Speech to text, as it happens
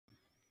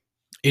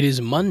It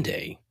is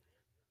Monday,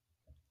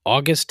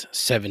 August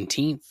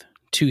 17th,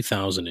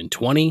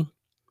 2020.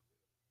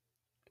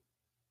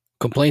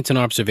 Complaints and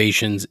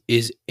Observations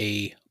is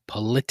a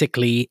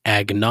politically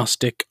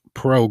agnostic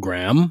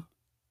program.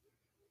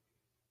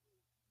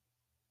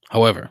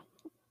 However,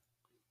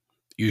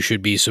 you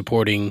should be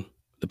supporting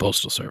the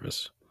Postal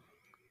Service.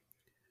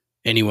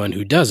 Anyone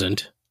who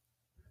doesn't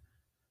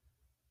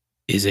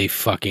is a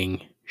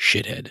fucking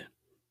shithead.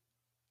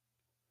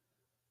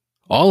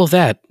 All of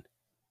that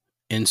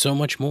and so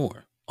much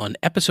more on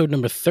episode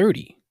number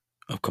 30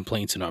 of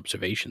Complaints and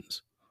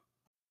Observations.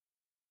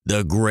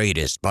 The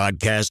greatest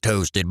podcast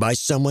hosted by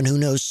someone who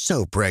knows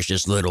so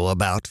precious little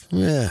about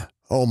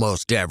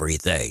almost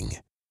everything.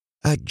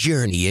 A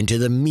journey into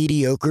the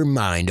mediocre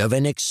mind of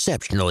an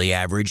exceptionally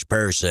average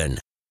person.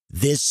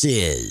 This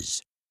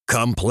is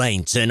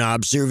Complaints and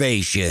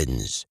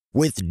Observations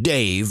with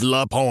Dave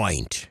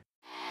LaPointe.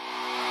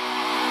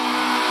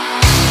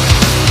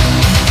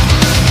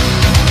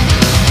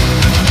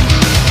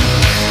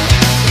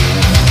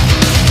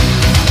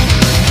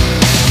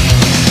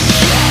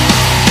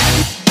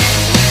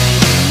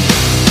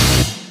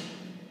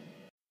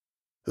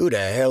 Who the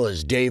hell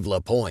is Dave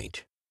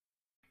LaPointe?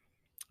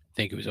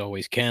 Thank you as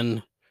always,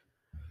 Ken.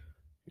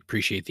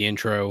 Appreciate the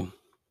intro.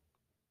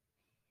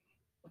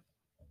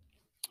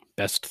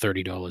 Best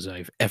 $30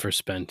 I've ever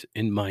spent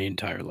in my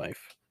entire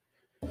life.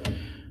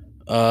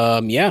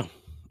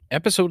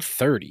 Episode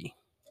 30.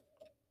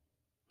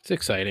 It's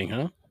exciting,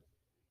 huh?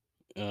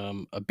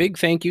 A big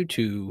thank you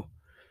to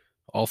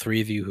all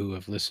three of you who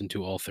have listened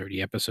to all 30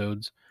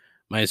 episodes.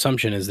 My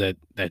assumption is that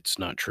that's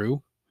not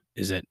true,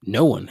 is that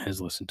no one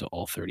has listened to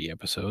all 30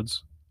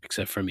 episodes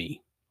except for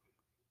me.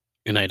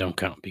 And I don't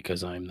count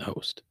because I'm the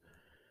host.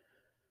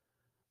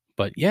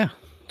 But yeah,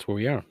 that's where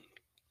we are.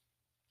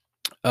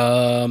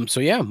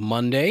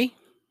 Monday.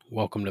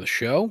 Welcome to the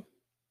show.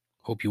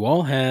 Hope you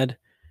all had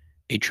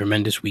a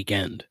tremendous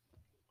weekend.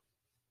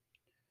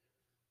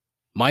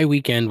 My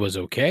weekend was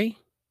okay.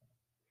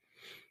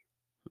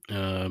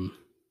 Played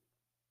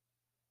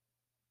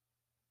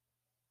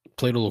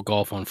a little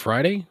golf on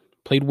Friday.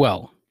 Played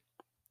well.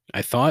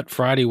 I thought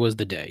Friday was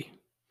the day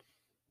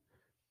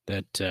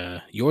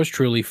that yours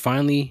truly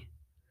finally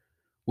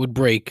would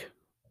break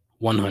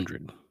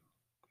 100.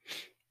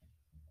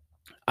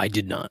 I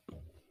did not.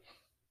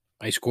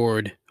 I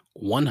scored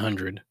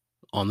 100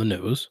 on the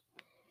nose.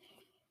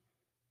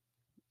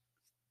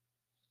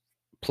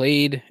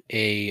 Played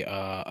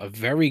a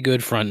very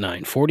good front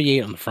nine,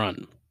 48 on the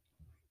front.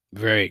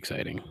 Very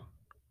exciting.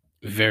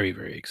 Very,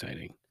 very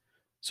exciting.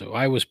 So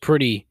I was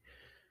pretty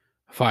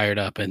fired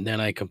up, and then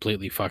I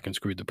completely fucking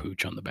screwed the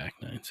pooch on the back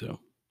nine. So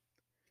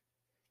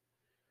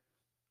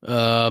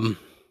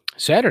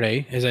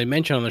Saturday, as I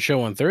mentioned on the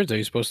show on Thursday, I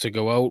was supposed to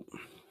go out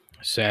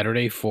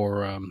Saturday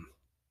for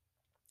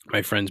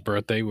my friend's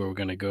birthday, where we're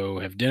going to go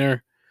have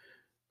dinner,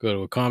 go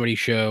to a comedy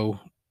show,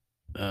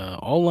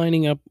 all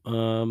lining up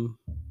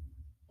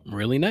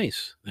really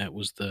nice. That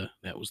was the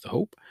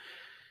hope.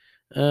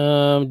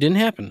 Didn't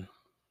happen.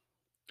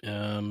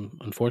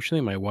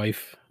 Unfortunately, my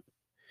wife,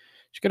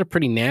 she's got a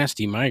pretty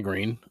nasty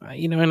migraine,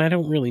 and I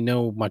don't really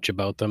know much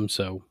about them.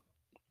 So,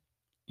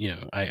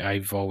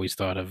 I've always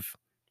thought of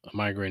a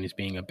migraine as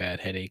being a bad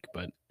headache,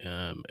 but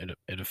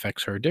it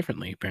affects her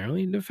differently.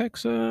 Apparently, it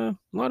affects a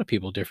lot of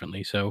people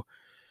differently. So,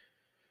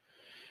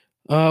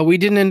 we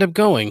didn't end up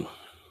going,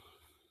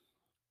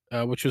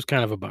 which was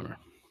kind of a bummer.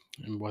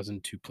 I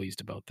wasn't too pleased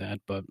about that,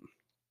 but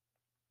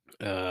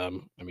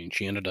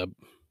she ended up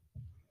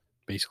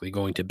basically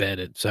going to bed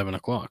at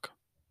 7:00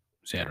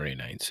 Saturday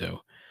night.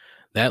 So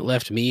that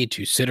left me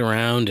to sit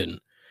around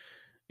and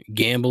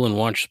gamble and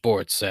watch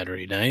sports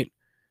Saturday night,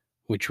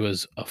 which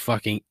was a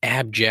fucking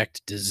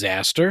abject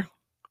disaster.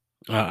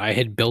 I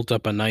had built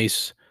up a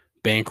nice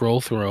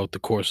bankroll throughout the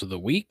course of the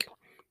week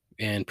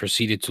and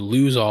proceeded to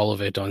lose all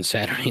of it on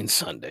Saturday and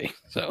Sunday.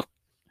 So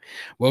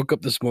woke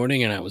up this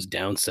morning and I was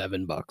down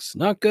 $7.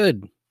 Not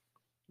good.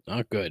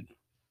 Not good.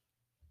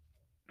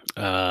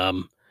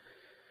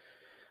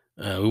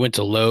 We went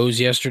to Lowe's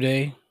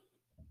yesterday.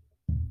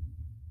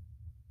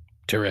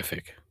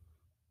 Terrific.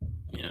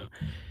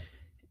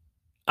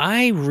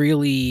 I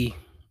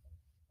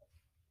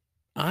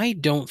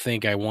don't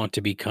think I want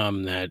to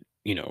become that,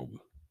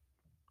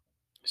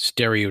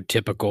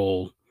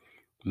 stereotypical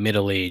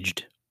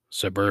middle-aged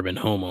suburban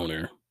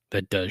homeowner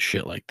that does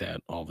shit like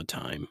that all the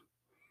time.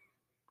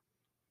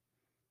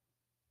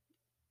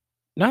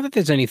 Not that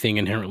there's anything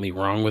inherently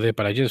wrong with it,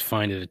 but I just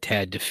find it a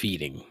tad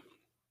defeating.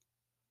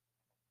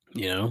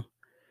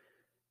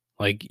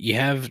 Like you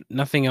have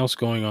nothing else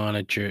going on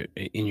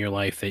in your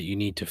life that you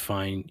need to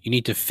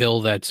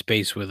fill that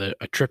space with a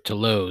trip to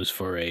Lowe's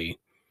for a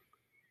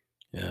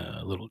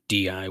little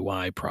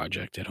DIY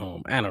project at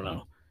home. I don't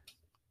know.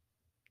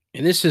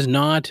 And this is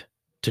not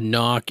to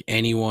knock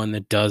anyone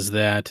that does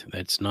that.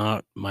 That's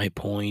not my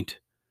point.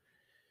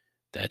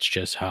 That's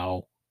just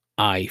how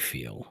I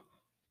feel.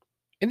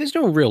 And there's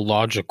no real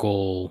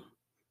logical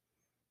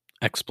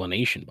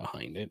explanation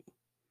behind it.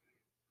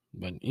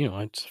 But,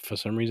 it's, for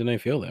some reason I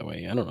feel that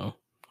way. I don't know.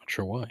 Not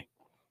sure why.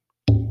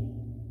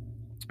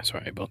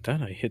 Sorry about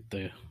that. I hit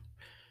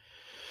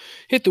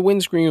the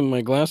windscreen with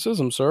my glasses.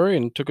 I'm sorry,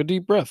 and took a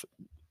deep breath.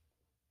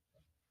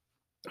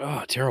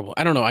 Oh, terrible.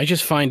 I don't know. I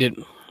just find it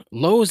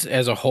Lowe's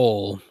as a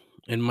whole,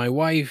 and my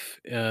wife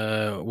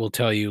will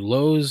tell you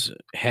Lowe's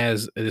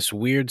has this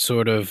weird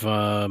sort of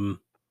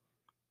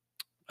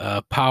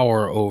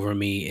power over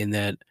me in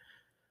that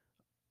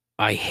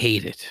I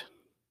hate it.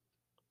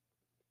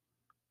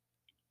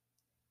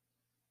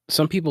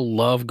 Some people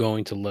love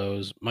going to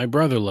Lowe's. My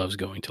brother loves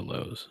going to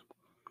Lowe's.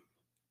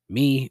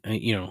 Me,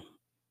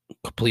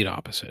 complete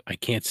opposite. I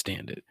can't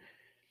stand it.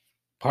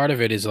 Part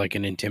of it is like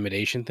an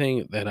intimidation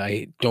thing that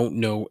I don't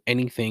know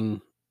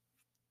anything.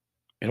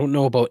 I don't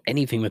know about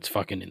anything that's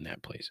fucking in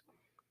that place.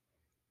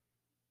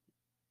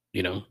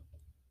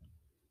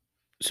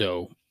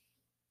 So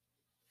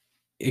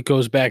it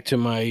goes back to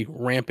my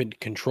rampant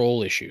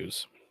control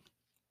issues,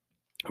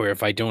 where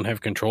if I don't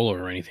have control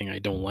over anything, I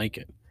don't like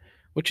it,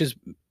 which is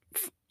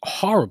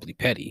horribly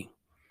petty,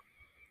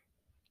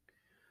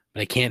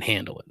 but I can't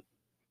handle it.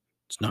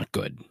 It's not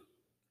good.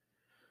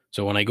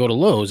 So when I go to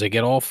Lowe's, I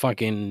get all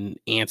fucking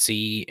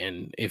antsy,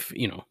 and if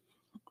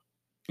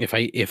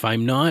I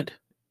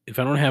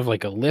don't have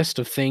like a list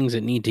of things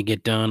that need to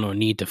get done or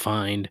need to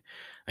find,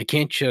 I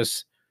can't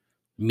just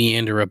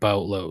meander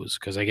about Lowe's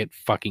because I get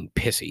fucking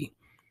pissy.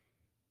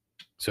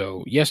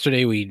 So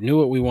yesterday we knew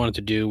what we wanted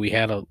to do. We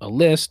had a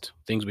list,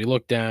 things we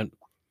looked at.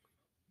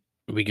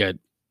 We got,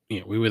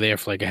 we were there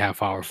for like a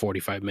half hour,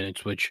 45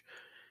 minutes, which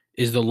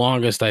is the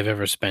longest I've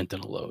ever spent in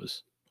a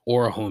Lowe's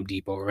or a Home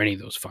Depot or any of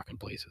those fucking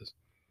places.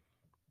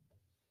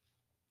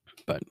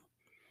 But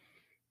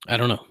I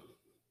don't know.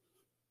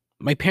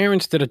 My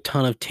parents did a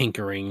ton of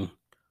tinkering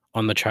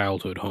on the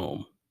childhood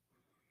home.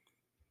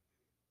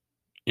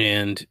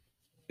 And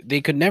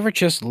they could never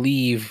just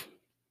leave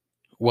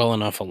well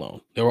enough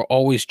alone. They were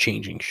always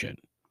changing shit.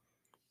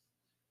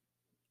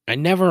 I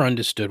never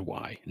understood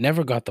why.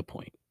 Never got the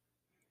point.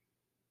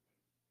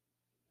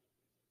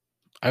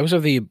 I was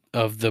of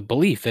the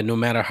belief that no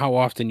matter how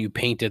often you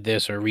painted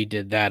this or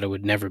redid that, it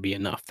would never be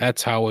enough.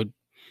 That's how it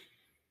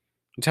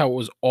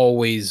was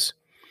always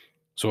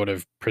sort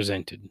of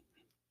presented.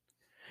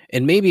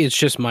 And maybe it's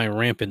just my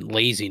rampant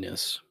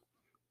laziness.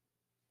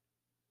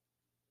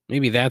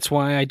 Maybe that's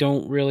why I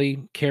don't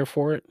really care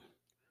for it.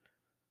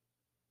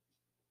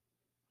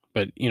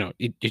 But,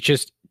 it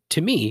just,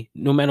 to me,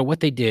 no matter what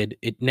they did,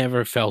 it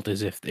never felt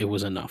as if it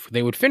was enough.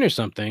 They would finish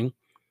something,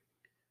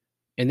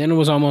 and then it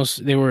was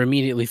almost, they were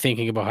immediately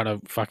thinking about how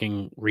to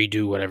fucking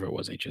redo whatever it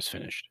was they just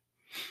finished.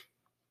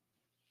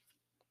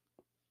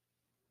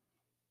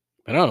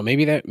 I don't know,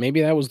 maybe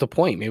that was the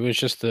point. Maybe it was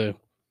just the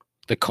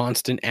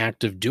constant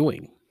act of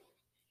doing.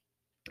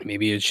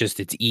 Maybe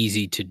it's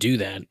easy to do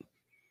that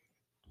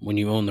when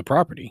you own the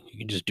property. You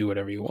can just do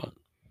whatever you want.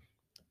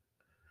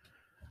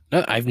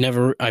 No, I've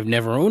never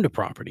owned a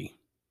property.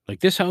 Like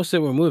this house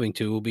that we're moving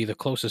to will be the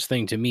closest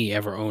thing to me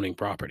ever owning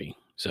property.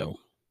 So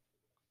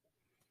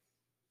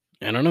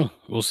I don't know.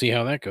 We'll see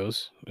how that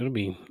goes. It'll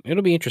be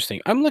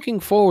interesting. I'm looking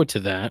forward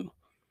to that.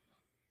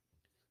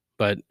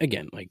 But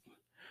again, like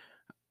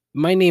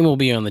my name will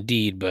be on the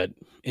deed, but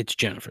it's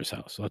Jennifer's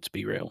house. Let's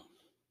be real.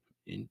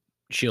 And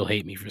she'll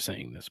hate me for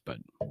saying this, but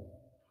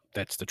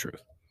that's the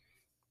truth.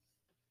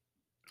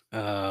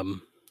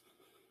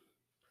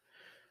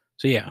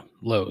 So yeah,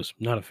 Lowe's,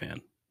 not a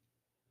fan.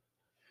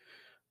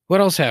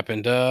 What else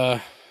happened?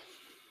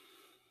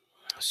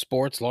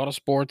 Sports, a lot of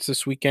sports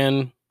this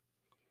weekend.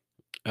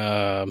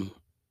 Tuukka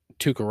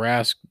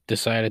Rask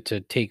decided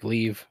to take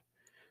leave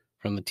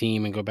from the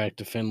team and go back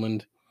to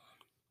Finland.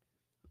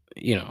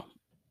 I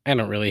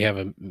don't really have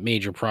a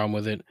major problem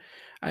with it.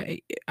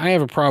 I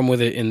have a problem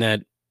with it in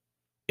that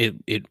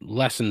it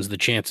lessens the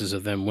chances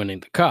of them winning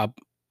the cup,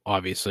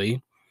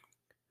 obviously.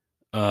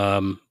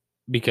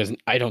 Because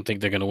I don't think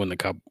they're going to win the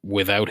cup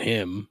without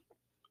him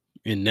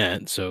in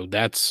net. So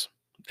that's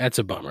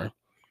a bummer.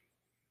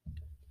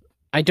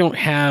 I don't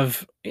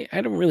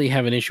really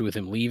have an issue with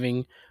him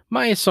leaving.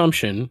 My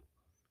assumption,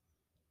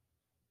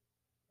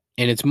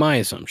 and it's my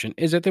assumption,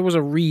 is that there was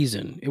a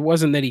reason. It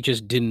wasn't that he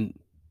just didn't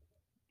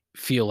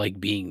feel like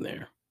being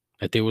there.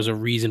 That there was a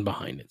reason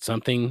behind it.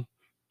 Something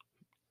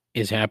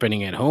is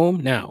happening at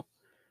home. Now,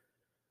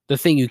 the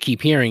thing you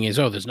keep hearing is,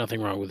 oh, there's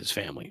nothing wrong with his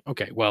family.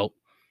 Okay, well,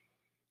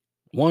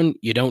 one,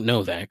 you don't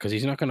know that because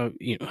he's not going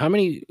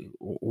to,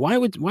 why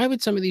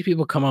would some of these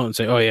people come out and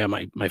say, oh yeah,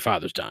 my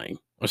father's dying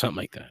or something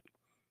like that?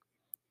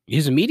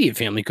 His immediate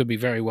family could be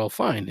very well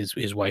fine.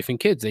 His wife and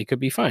kids, they could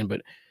be fine.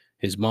 But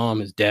his mom,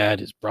 his dad,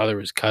 his brother,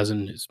 his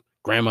cousin, his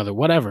grandmother,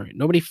 whatever,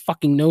 nobody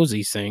fucking knows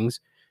these things.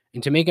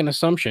 And to make an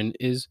assumption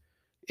is,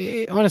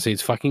 honestly,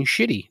 it's fucking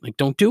shitty. Like,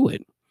 don't do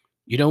it.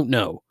 You don't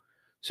know.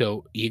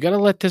 So you got to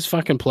let this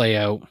fucking play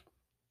out.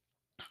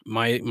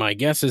 My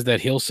guess is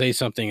that he'll say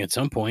something at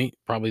some point,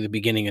 probably the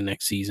beginning of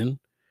next season,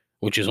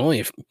 which is only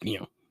a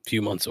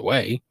few months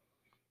away.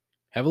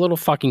 Have a little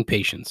fucking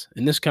patience.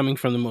 And this coming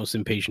from the most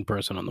impatient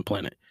person on the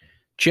planet.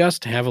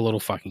 Just have a little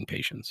fucking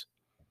patience.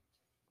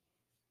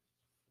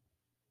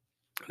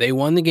 They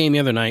won the game the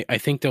other night. I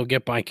think they'll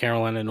get by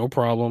Carolina, no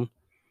problem.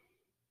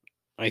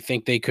 I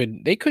think they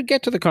could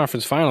get to the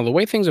conference final. The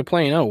way things are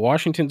playing out,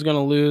 Washington's going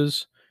to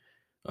lose.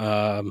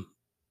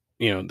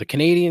 The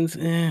Canadians,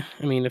 I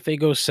mean, if they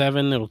go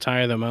 7, it'll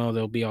tire them out.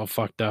 They'll be all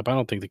fucked up. I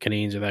don't think the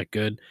Canadians are that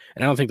good,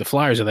 and I don't think the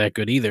Flyers are that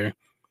good either.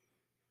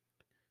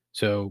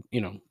 So,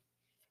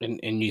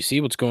 and you see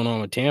what's going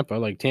on with Tampa.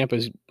 Like,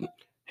 Tampa's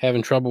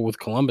having trouble with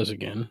Columbus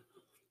again.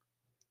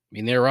 I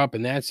mean, they're up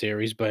in that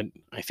series, but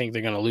I think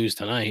they're going to lose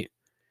tonight.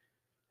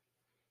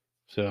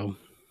 So,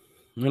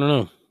 I don't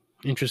know.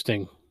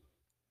 Interesting.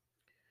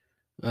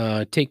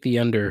 Take the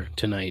under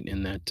tonight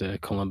in that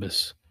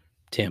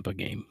Columbus-Tampa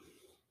game.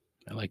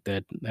 I like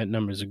that. That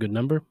number is a good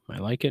number. I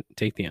like it.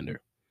 Take the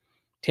under.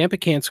 Tampa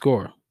can't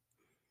score.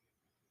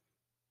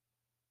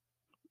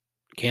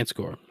 Can't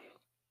score.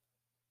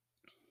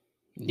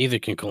 Neither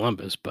can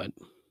Columbus, but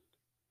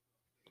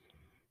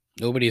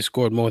nobody has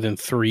scored more than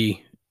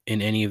 3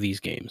 in any of these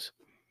games.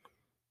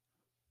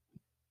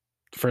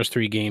 First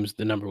 3 games,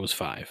 the number was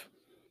 5.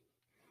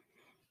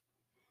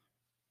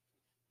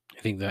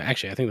 I think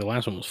the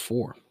last one was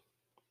 4.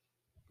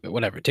 But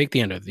whatever, take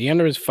the under. The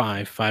under is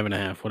 5,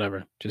 5.5,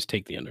 whatever. Just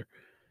take the under.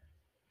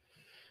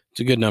 It's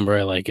a good number.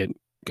 I like it.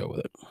 Go with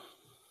it.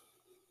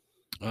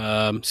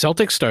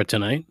 Celtics start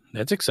tonight.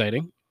 That's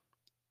exciting.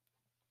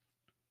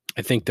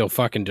 I think they'll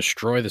fucking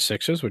destroy the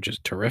Sixers, which is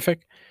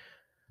terrific.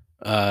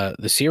 The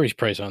series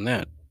price on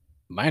that,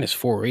 minus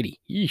 480.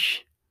 Yeesh.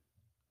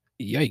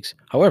 Yikes.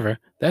 However,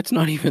 that's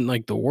not even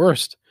like the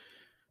worst.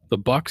 The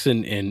Bucks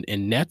and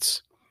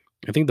Nets,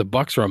 I think the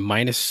Bucks are a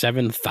minus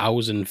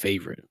 7,000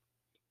 favorite.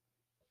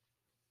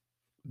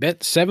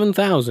 Bet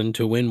 7,000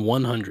 to win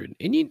 100.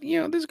 And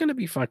there's going to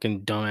be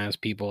fucking dumbass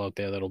people out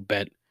there that'll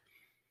bet,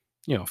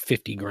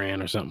 50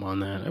 grand or something on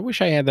that. I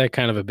wish I had that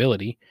kind of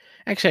ability.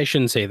 Actually, I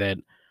shouldn't say that.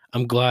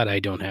 I'm glad I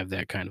don't have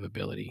that kind of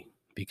ability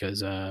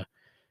because, my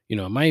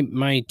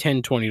 $10,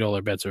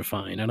 $20 bets are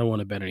fine. I don't want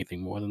to bet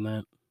anything more than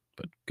that,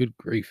 but good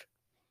grief.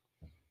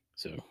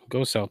 So go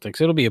Celtics.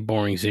 It'll be a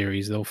boring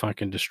series. They'll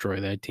fucking destroy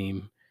that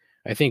team.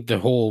 I think the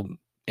whole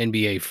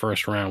NBA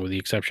first round, with the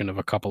exception of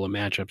a couple of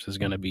matchups, is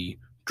going to be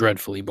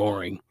dreadfully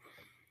boring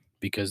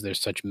because there's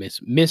such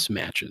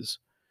mismatches.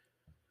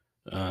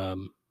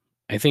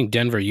 I think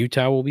Denver,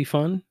 Utah will be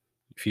fun.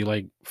 If you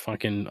like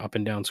fucking up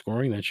and down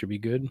scoring, that should be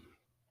good.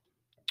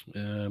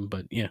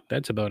 But yeah,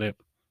 that's about it.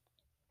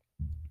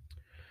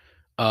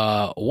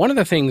 One of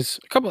the things,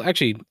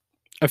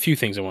 a few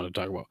things I want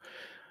to talk about.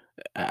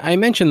 I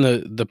mentioned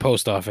the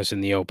post office in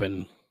the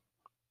open.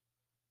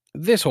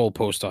 This whole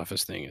post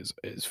office thing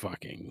is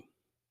fucking,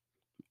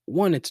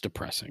 one, it's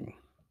depressing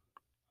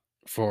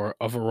for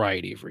a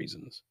variety of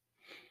reasons.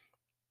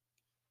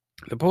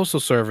 The Postal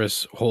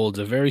Service holds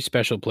a very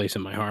special place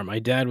in my heart. My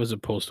dad was a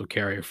postal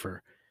carrier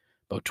for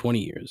about 20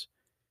 years.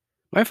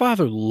 My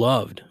father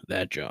loved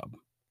that job.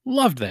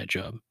 Loved that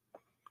job.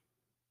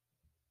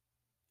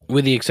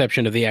 With the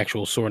exception of the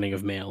actual sorting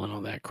of mail and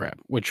all that crap,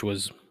 which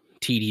was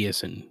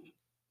tedious and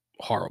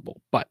horrible.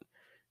 But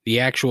the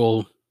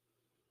actual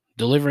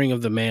delivering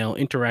of the mail,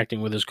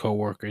 interacting with his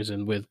coworkers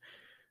and with,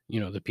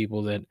 the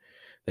people that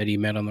he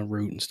met on the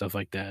route and stuff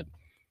like that,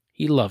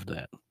 he loved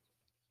that.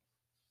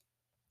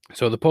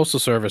 So the Postal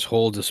Service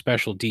holds a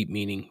special, deep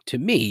meaning to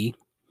me,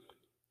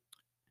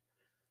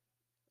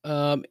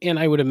 and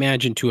I would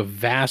imagine to a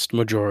vast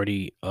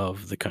majority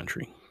of the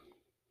country.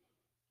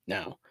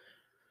 Now,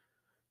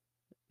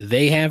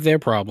 they have their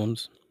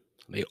problems.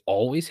 They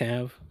always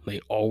have. They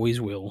always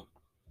will.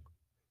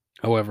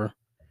 However,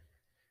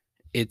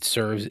 it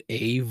serves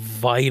it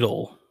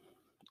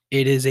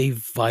is a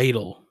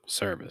vital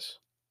service.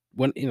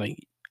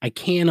 I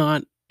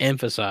cannot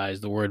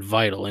emphasize the word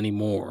vital any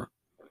more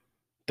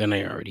than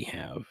I already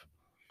have.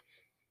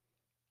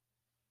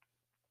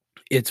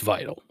 It's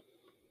vital.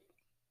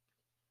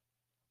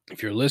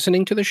 If you're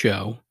listening to the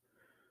show,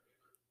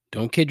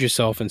 don't kid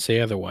yourself and say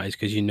otherwise,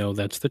 because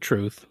that's the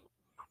truth.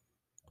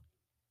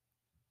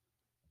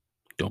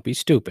 Don't be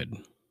stupid.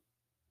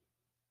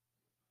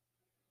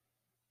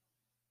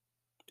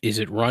 Is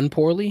it run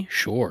poorly?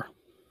 Sure.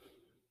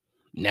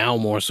 Now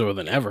more so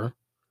than ever.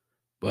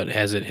 But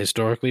has it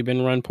historically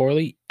been run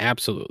poorly?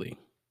 Absolutely.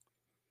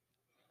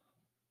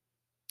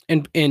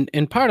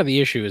 And part of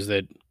the issue is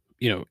that,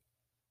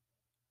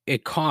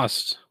 it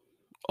costs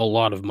a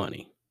lot of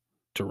money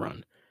to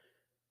run.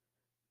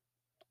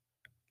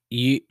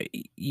 You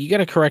got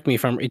to correct me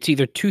if it's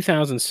either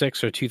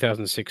 2006 or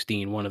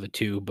 2016, one of the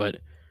two, but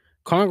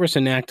Congress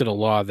enacted a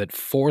law that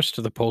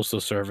forced the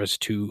Postal Service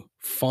to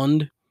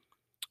fund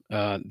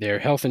their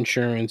health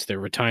insurance, their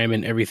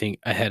retirement, everything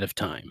ahead of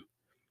time.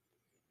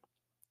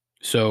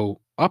 So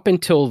up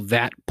until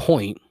that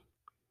point,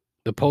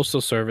 the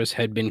Postal Service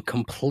had been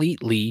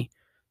completely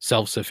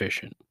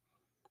self-sufficient.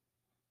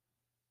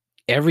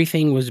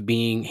 Everything was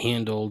being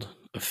handled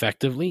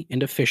effectively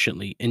and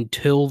efficiently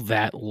until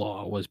that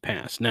law was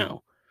passed.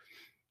 Now,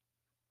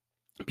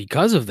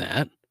 because of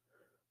that,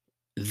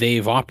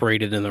 they've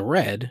operated in the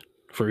red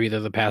for either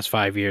the past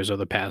 5 years or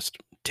the past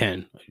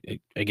 10.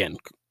 Again,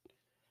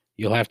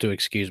 you'll have to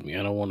excuse me.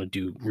 I don't want to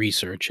do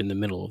research in the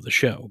middle of the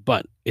show,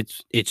 but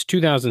it's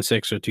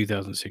 2006 or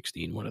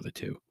 2016, one of the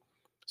two.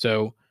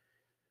 So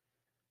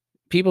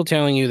people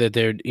telling you that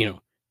they're,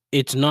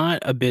 it's not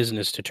a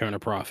business to turn a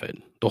profit.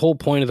 The whole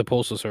point of the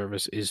Postal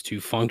Service is to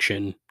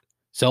function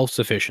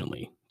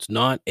self-sufficiently. It's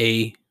not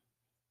a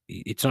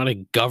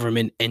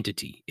government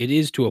entity. It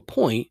is to a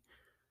point,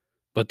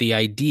 but the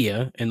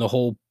idea and the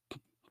whole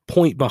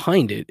point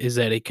behind it is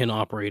that it can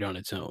operate on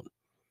its own.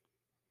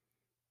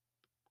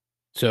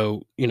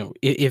 So,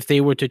 if they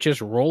were to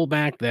just roll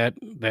back that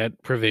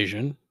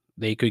provision,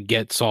 they could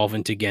get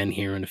solvent again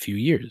here in a few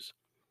years.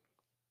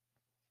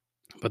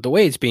 But the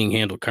way it's being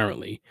handled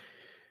currently,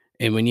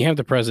 and when you have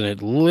the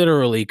president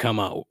literally come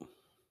out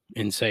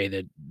and say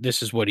that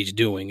this is what he's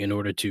doing in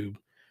order to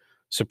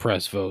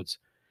suppress votes,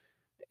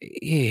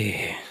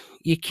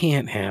 you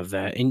can't have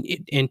that.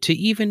 And to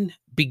even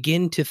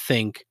begin to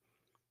think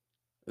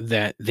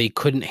that they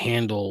couldn't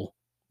handle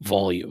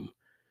volume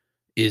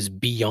is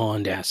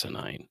beyond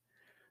asinine.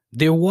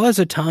 There was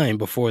a time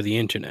before the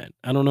internet.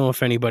 I don't know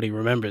if anybody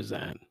remembers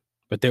that,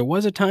 but there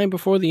was a time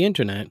before the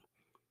internet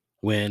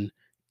when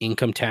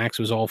income tax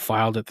was all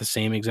filed at the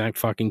same exact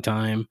fucking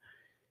time.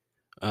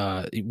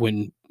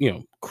 When,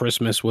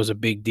 Christmas was a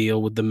big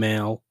deal with the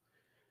mail.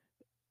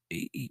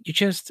 You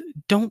just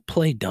don't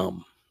play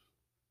dumb.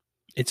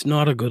 It's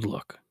not a good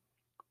look.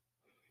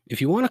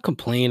 If you want to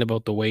complain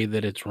about the way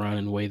that it's run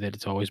and the way that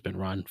it's always been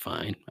run,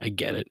 fine. I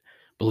get it.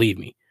 Believe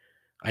me,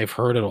 I've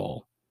heard it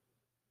all.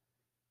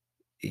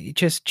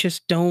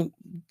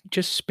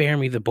 Just spare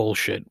me the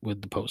bullshit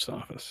with the post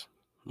office.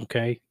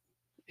 Okay?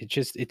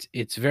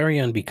 It's very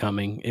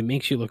unbecoming. It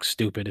makes you look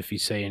stupid if you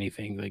say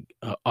anything like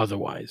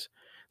otherwise.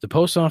 The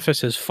post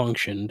office has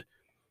functioned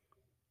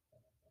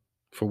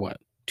for what?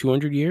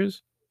 200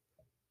 years?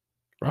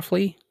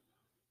 Roughly?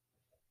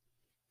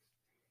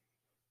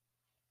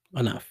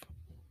 Enough.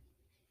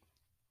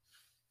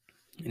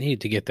 I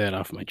needed to get that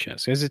off my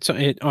chest because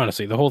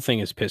honestly, the whole thing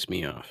has pissed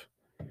me off.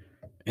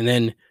 And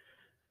then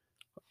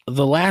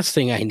the last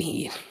thing I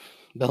need,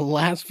 the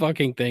last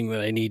fucking thing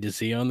that I need to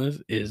see on this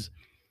is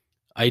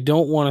I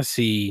don't want to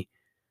see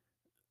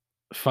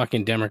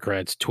fucking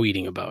Democrats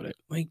tweeting about it.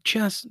 Like,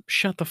 just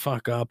shut the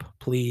fuck up,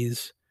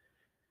 please.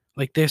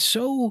 Like, this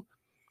is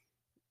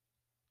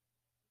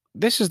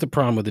the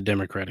problem with the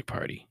Democratic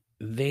Party.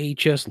 They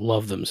just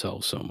love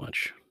themselves so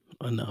much.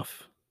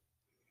 Enough.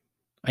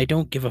 I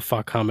don't give a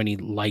fuck how many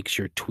likes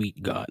your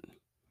tweet got.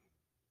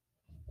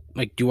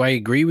 Like, do I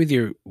agree with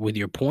your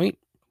point?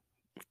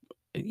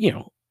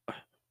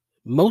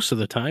 Most of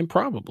the time,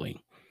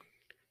 probably.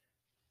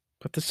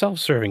 But the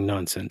self-serving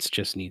nonsense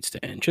just needs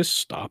to end. Just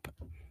stop.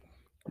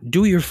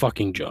 Do your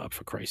fucking job,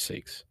 for Christ's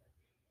sakes.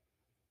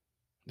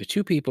 The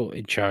two people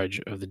in charge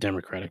of the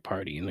Democratic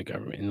Party in the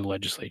government, in the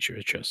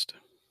legislature,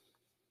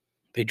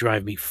 they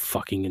drive me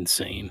fucking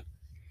insane.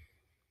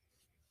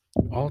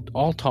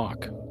 All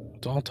talk.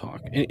 It's all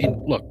talk.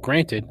 And look,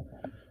 granted,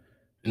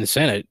 in the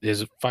Senate,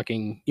 there's a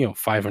fucking,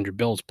 500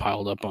 bills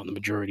piled up on the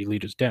majority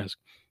leader's desk.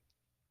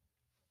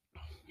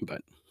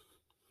 But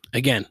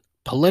again,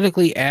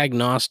 politically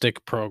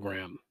agnostic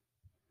program.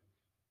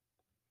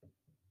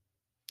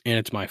 And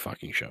it's my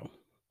fucking show.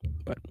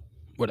 But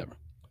whatever.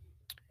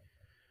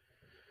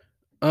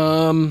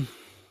 I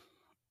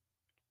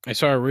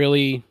saw a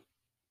really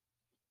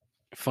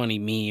funny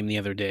meme the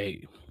other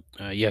day,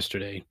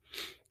 yesterday,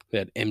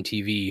 that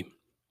MTV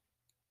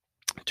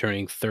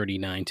turning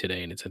 39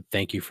 today, and it said,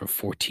 "Thank you for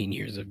 14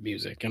 years of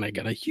music." And I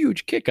got a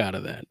huge kick out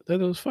of that. I thought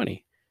that was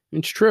funny.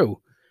 It's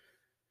true.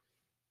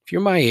 If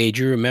you're my age,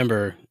 you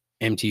remember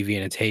MTV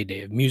in its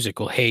heyday,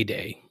 musical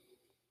heyday,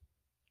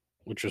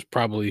 which was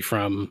probably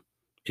from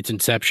its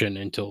inception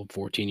until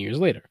 14 years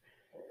later.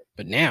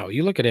 But now,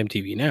 you look at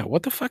MTV now,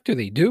 what the fuck do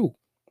they do?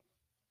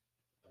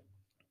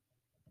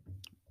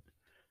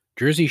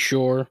 Jersey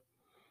Shore,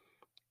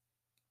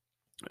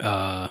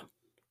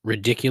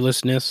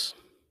 ridiculousness,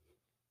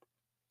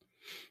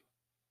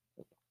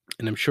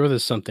 and I'm sure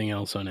there's something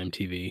else on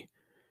MTV.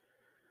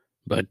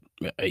 But,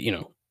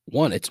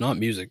 one, it's not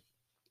music.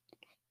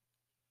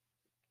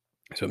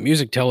 So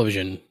music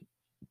television,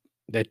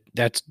 that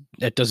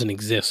doesn't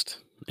exist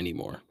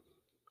anymore.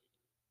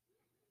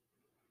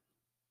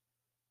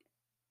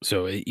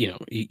 So,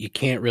 you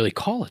can't really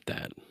call it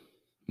that,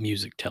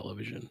 music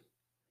television.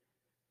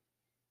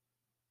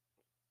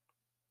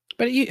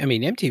 But,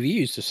 MTV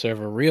used to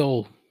serve a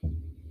real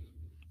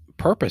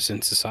purpose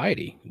in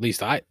society. At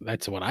least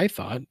that's what I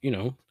thought,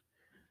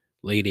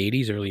 late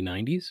 80s, early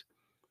 90s.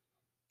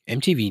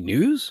 MTV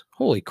News?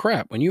 Holy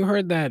crap. When you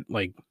heard that,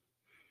 like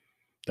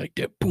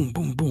that boom,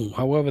 boom, boom,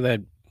 however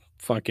that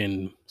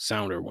fucking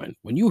sounder went.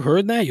 When you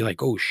heard that, you're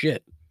like, oh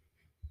shit.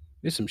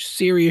 There's some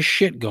serious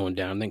shit going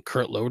down. And then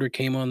Kurt Loder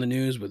came on the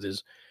news with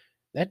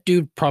that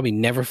dude probably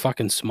never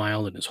fucking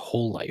smiled in his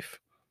whole life.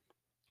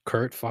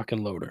 Kurt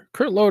fucking Loder.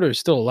 Kurt Loder is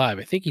still alive.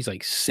 I think he's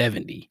like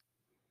 70.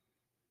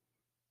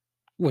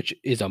 Which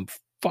is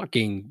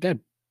that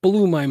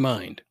blew my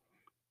mind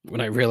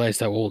when I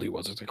realized how old he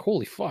was. I was like,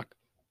 holy fuck.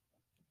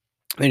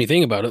 Then you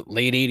think about it,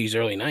 late 80s,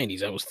 early 90s,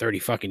 that was 30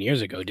 fucking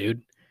years ago,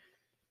 dude.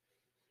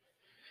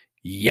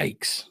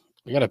 Yikes.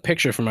 I got a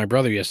picture from my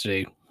brother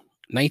yesterday.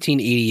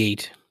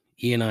 1988.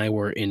 he and I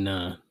were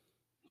in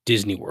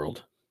Disney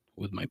World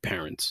with my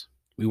parents.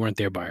 We weren't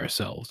there by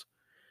ourselves.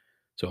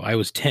 So I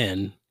was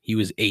 10, he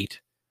was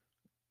 8,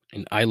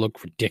 and I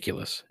look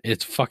ridiculous.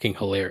 It's fucking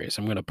hilarious.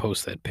 I'm going to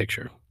post that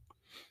picture.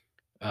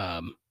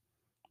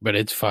 But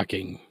it's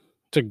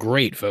a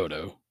great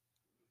photo.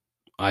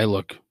 I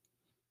look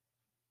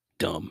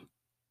dumb.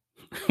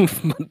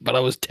 But I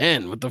was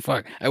 10. What the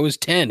fuck? I was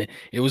 10.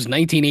 It was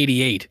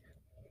 1988.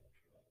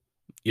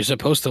 You're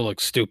supposed to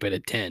look stupid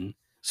at 10,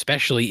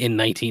 especially in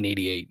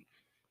 1988.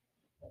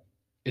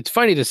 It's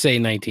funny to say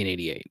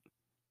 1988,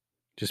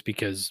 just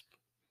because,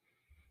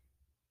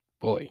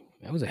 boy,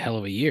 that was a hell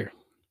of a year.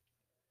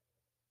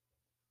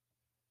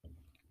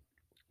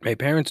 My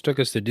parents took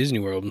us to Disney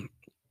World in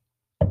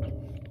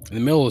the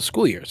middle of the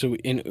school year. So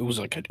it was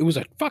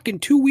a fucking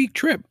 2-week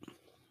trip.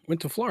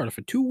 Went to Florida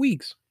for 2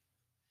 weeks.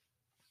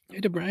 I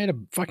had a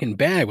fucking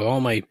bag with all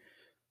my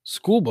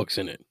school books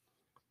in it.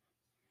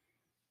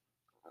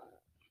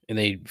 And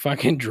they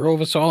fucking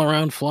drove us all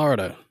around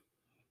Florida.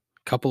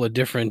 A couple of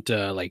different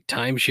like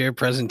timeshare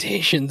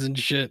presentations and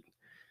shit.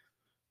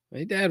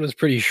 My dad was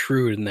pretty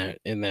shrewd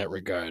in that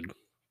regard.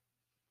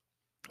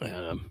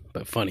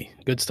 But funny,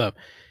 good stuff.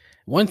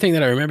 One thing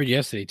that I remembered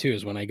yesterday too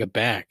is when I got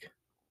back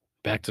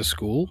to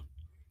school.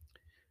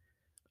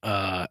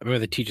 I remember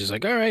the teacher's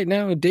like, "All right,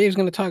 now Dave's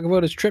going to talk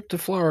about his trip to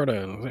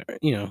Florida." And I was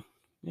like,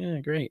 yeah,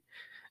 great.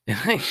 And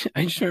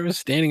I just remember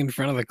standing in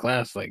front of the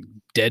class, like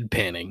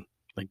deadpanning,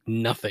 like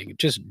nothing,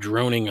 just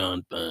droning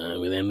on.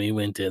 Then we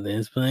went to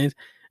this place,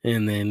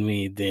 and then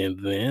we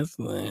did this.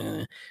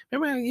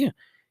 Remember, yeah,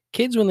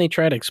 kids when they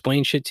try to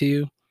explain shit to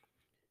you,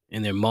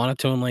 and they're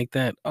monotone like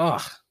that.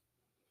 Oh,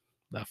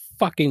 the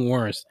fucking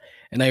worst.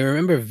 And I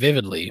remember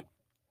vividly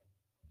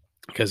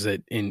because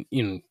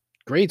in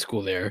grade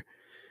school there,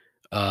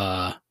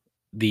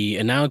 the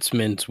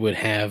announcements would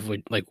have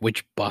like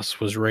which bus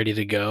was ready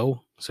to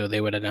go. So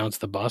they would announce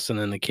the bus and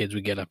then the kids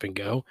would get up and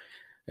go.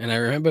 And I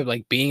remember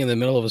like being in the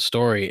middle of a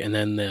story and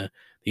then the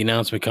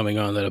announcement coming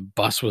on that a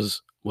bus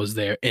was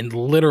there, and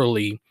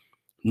literally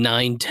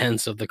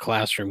 9/10 of the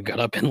classroom got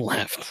up and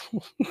left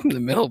in the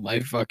middle of my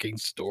fucking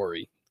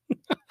story.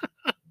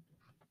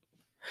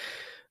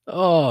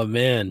 Oh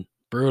man,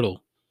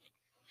 brutal.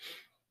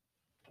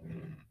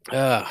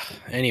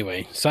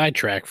 Anyway,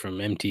 sidetrack from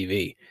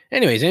MTV.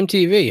 Anyways,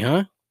 MTV,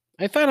 huh?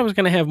 I thought I was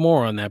going to have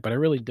more on that, but I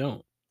really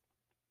don't.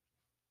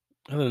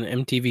 Other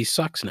than MTV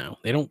sucks now.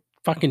 They don't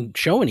fucking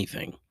show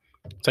anything.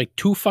 It's like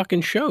 2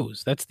 fucking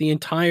shows. That's the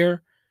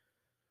entire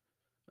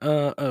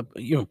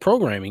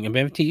programming of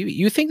MTV.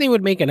 You think they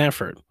would make an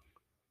effort?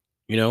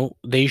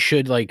 They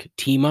should like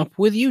team up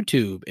with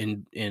YouTube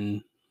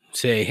and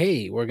say,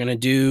 "Hey, we're going to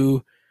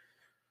do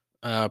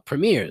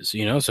premieres,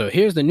 so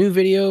here's the new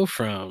video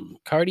from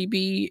Cardi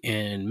B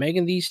and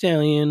Megan Thee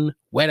Stallion,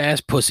 Wet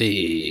Ass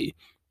Pussy,"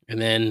 and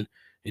then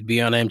it'd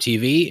be on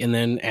MTV, and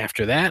then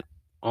after that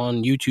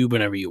on YouTube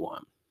whenever you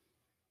want.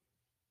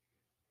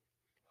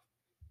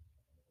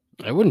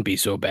 I wouldn't be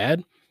so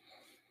bad.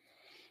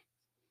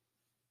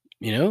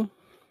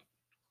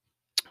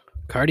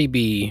 Cardi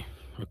B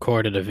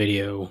recorded a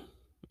video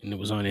and it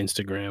was on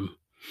Instagram.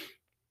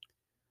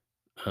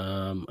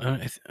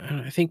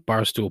 I think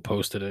Barstool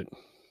posted it.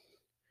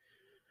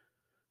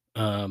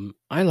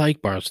 I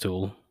like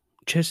Barstool.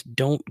 Just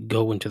don't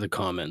go into the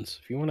comments.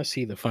 If you want to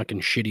see the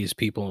fucking shittiest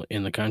people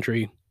in the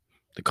country,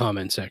 the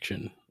comment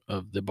section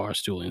of the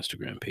Barstool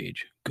Instagram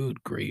page.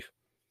 Good grief.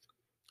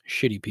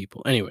 Shitty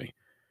people. Anyway,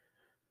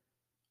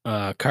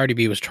 Cardi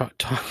B was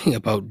talking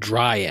about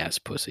dry ass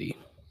pussy.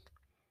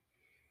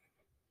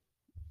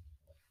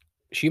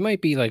 She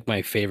might be like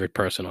my favorite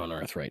person on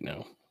earth right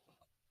now.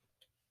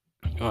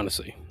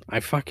 Honestly,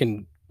 I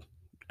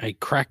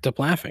cracked up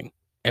laughing.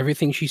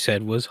 Everything she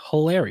said was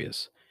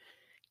hilarious.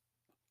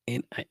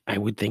 And I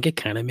would think it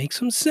kind of makes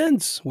some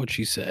sense, what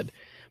she said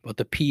about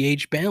the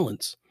pH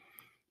balance,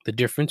 the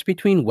difference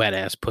between wet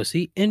ass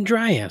pussy and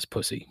dry ass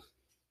pussy.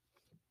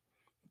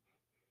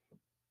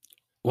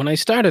 When I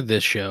started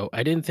this show,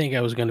 I didn't think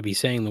I was going to be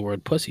saying the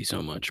word pussy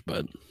so much,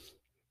 but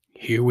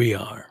here we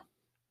are.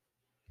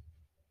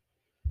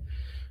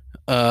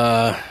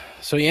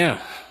 So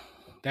yeah,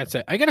 that's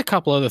it. I got a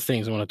couple other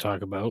things I want to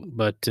talk about,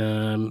 but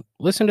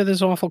listen to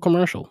this awful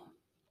commercial.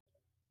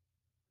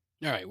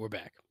 All right, we're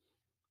back.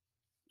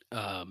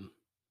 I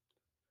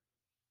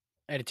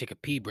had to take a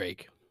pee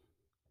break.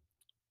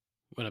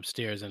 Went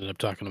upstairs, ended up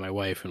talking to my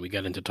wife, and we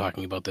got into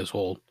talking about this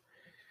whole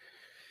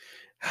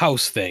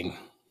house thing.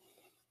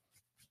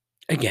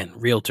 Again,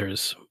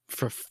 realtors,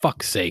 for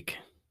fuck's sake,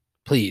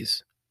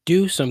 please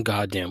do some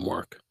goddamn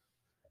work.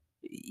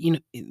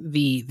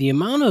 The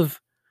amount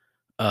of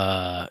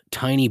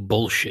tiny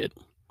bullshit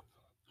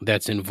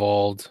that's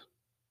involved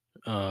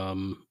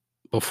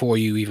before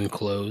you even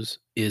close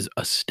is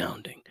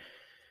astounding.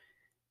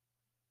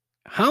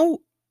 How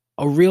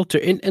a realtor,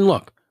 and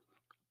look,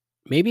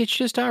 maybe it's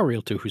just our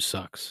realtor who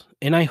sucks,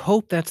 and I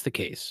hope that's the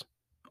case.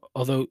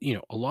 Although,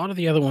 a lot of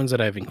the other ones that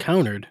I've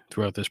encountered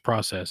throughout this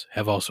process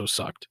have also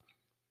sucked.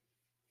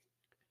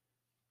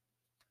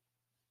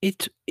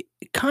 It's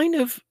kind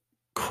of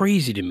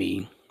crazy to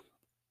me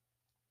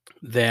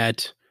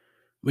that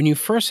when you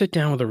first sit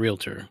down with a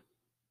realtor,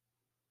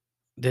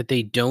 that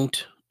they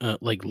don't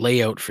like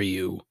lay out for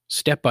you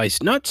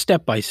not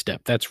step by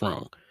step. That's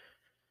wrong.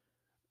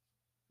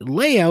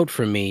 Lay out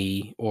for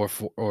me or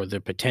the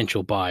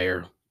potential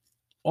buyer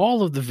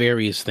all of the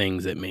various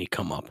things that may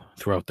come up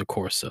throughout the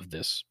course of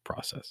this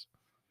process.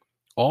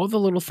 All the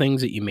little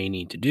things that you may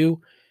need to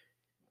do.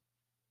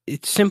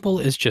 It's simple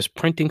as just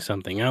printing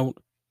something out,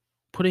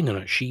 putting on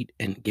a sheet,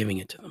 and giving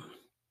it to them.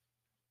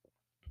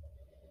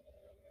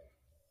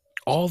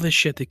 All this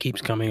shit that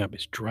keeps coming up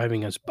is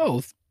driving us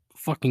both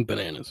fucking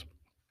bananas.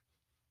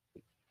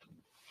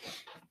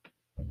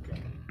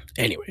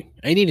 Anyway,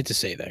 I needed to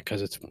say that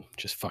because it's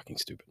just fucking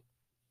stupid.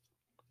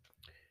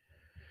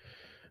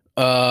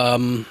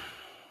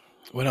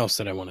 What else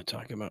did I want to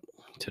talk about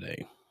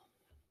today?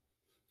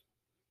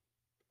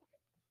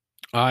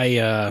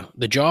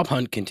 The job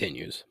hunt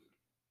continues.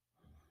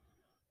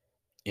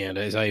 And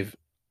as I've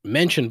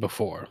mentioned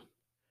before,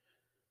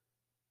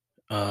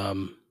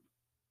 it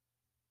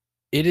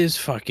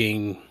is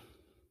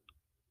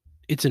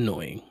it's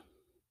annoying.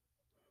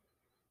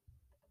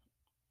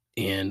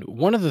 And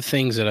one of the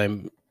things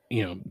that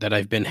that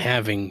I've been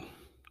having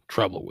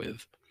trouble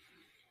with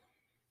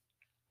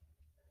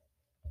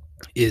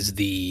is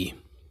the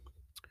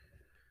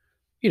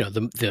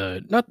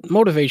not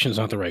motivation is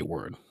not the right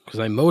word, because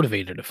I'm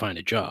motivated to find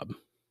a job.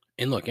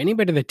 And look,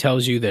 anybody that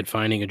tells you that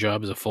finding a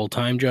job is a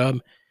full-time job,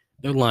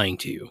 they're lying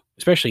to you,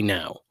 especially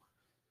now.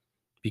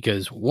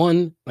 Because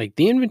one, like,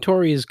 the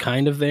inventory is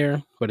kind of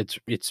there, but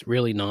it's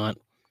really not.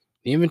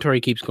 The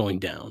inventory keeps going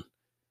down.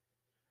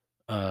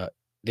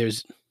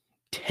 There's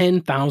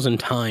 10,000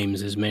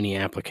 times as many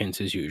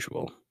applicants as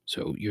usual.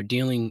 So you're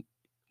dealing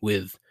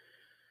with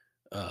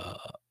a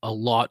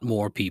lot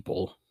more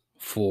people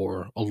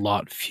for a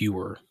lot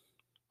fewer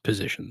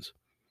positions.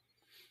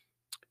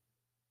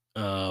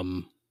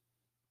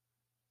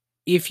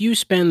 If you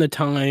spend the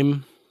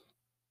time,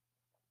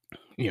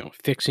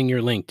 fixing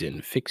your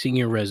LinkedIn, fixing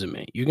your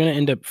resume, you're going to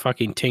end up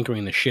fucking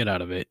tinkering the shit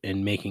out of it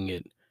and making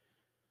it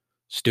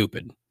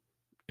stupid,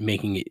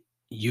 making it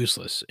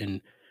useless.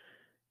 And,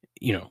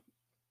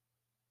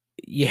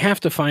 you have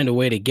to find a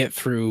way to get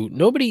through.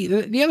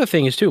 The other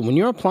thing is too, when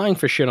you're applying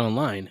for shit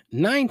online,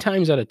 9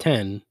 times out of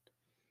 10,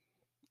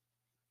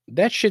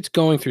 that shit's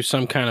going through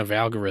some kind of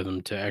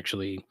algorithm to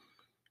actually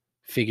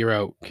figure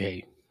out,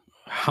 okay,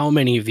 how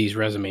many of these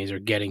resumes are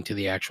getting to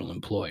the actual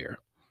employer.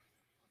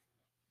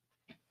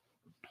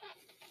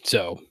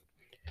 So,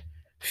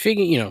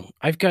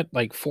 I've got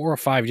like 4 or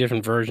 5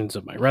 different versions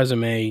of my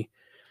resume,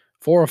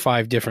 4 or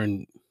 5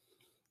 different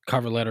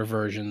cover letter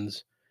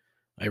versions.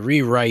 I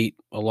rewrite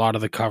a lot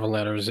of the cover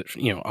letters.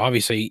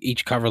 Obviously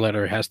each cover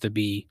letter has to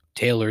be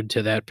tailored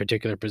to that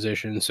particular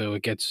position, so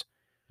it gets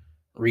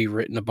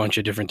rewritten a bunch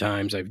of different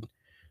times. I've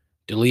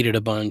deleted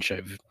a bunch.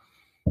 I've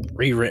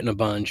rewritten a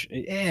bunch.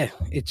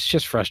 It's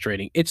just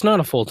frustrating. It's not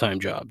a full-time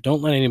job.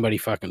 Don't let anybody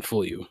fucking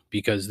fool you,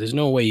 because there's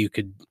no way you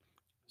could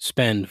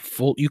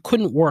you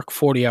couldn't work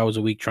 40 hours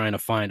a week trying to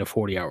find a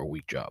 40-hour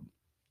week job.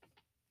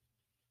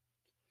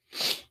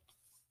 It's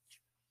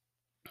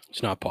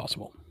not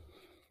possible.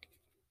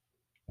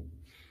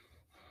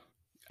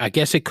 I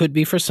guess it could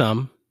be for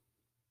some.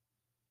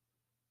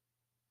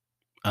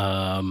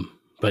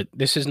 But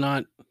this is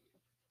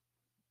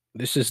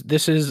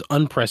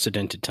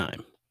unprecedented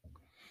time.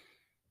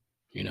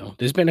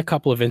 There's been a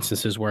couple of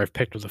instances where I've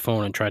picked up the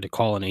phone and tried to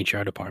call an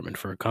HR department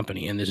for a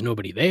company and there's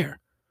nobody there.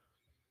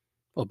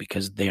 Well,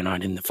 because they're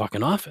not in the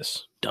fucking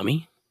office,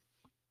 dummy.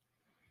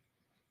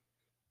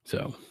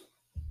 So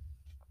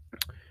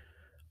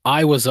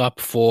I was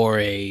up for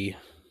a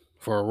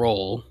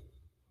role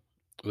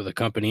with a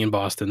company in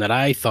Boston that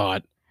I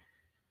thought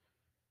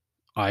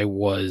I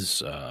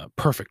was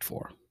perfect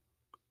for.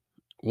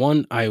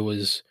 One, I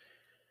was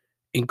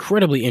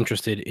incredibly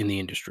interested in the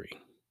industry.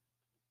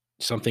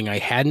 Something I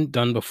hadn't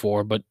done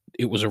before, but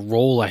it was a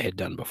role I had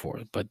done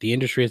before. But the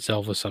industry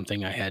itself was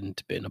something I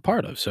hadn't been a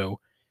part of. So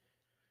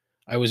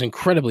I was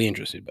incredibly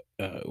interested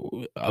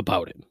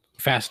about it.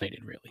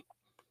 Fascinated, really.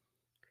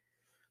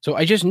 So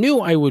I just knew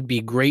I would be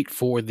great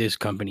for this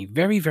company.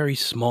 Very, very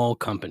small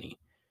company.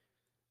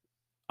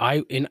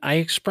 I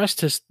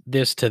expressed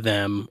this to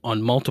them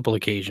on multiple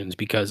occasions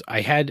because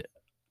I had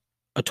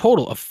a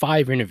total of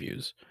 5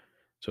 interviews.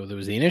 So there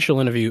was the initial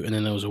interview, and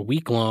then there was a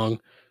week long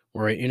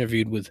where I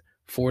interviewed with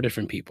 4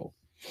 different people.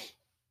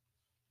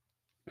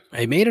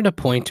 I made it a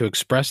point to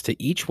express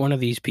to each one of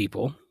these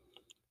people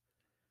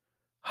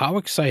how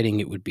exciting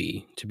it would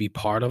be to be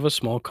part of a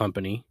small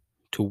company,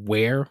 to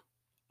wear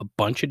a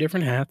bunch of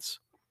different hats,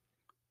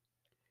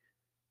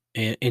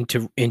 and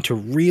to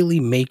really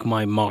make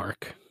my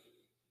mark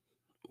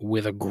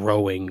with a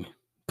growing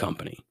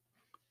company.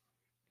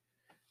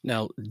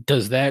 Now,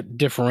 does that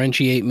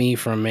differentiate me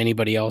from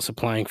anybody else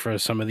applying for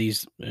some of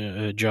these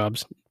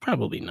jobs?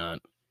 Probably not.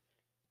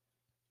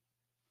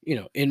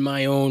 In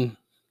my own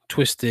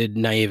twisted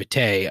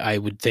naivete, I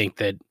would think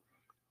that,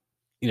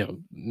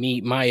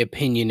 my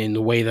opinion in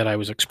the way that I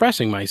was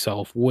expressing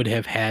myself would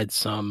have held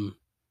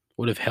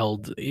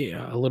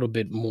a little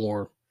bit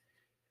more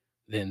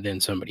than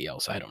somebody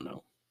else. I don't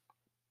know.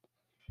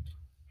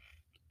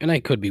 And I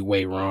could be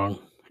way wrong.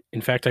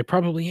 In fact, I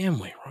probably am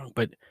way wrong,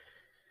 but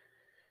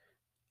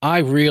I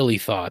really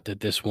thought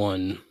that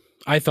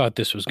I thought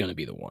this was going to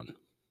be the one.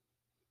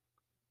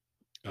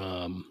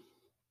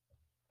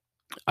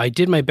 I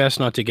did my best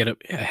not to get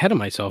ahead of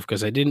myself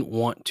because I didn't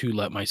want to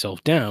let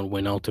myself down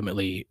when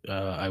ultimately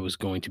I was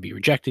going to be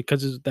rejected,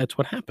 because that's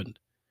what happened.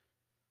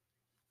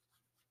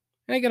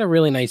 And I got a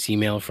really nice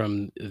email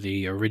from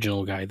the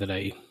original guy that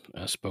I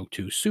spoke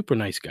to. Super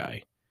nice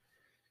guy.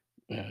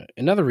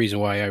 Another reason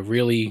why I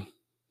really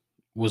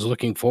was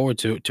looking forward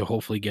to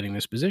hopefully getting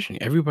this position.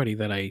 Everybody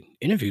that I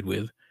interviewed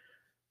with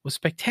was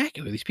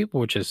spectacular. These people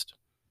were just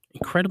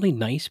incredibly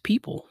nice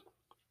people,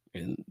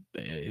 and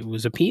it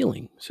was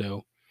appealing.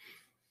 So,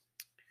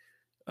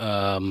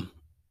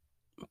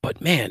 but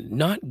man,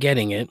 not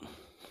getting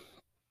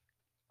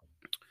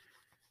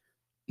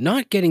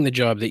the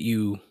job that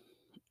you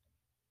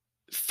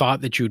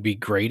thought that you would be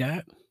great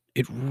at,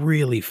 it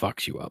really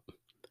fucks you up.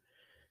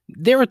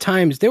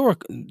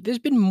 There's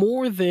been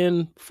more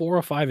than 4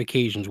 or 5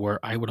 occasions where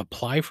I would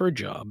apply for a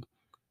job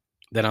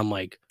that I'm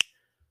like,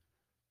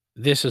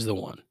 this is the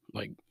one.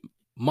 Like,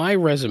 my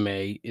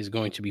resume is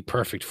going to be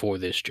perfect for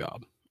this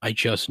job. I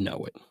just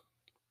know it.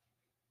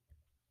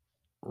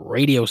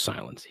 Radio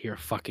silence. Hear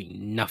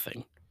fucking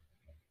nothing.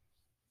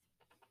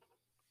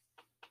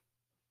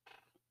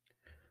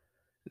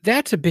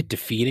 That's a bit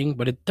defeating,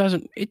 but it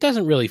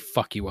doesn't really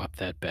fuck you up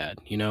that bad,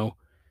 you know?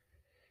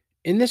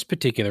 In this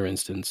particular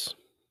instance,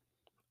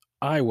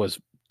 I was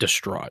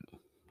distraught.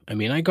 I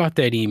mean, I got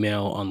that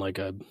email on I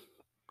think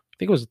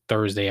it was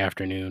Thursday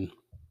afternoon,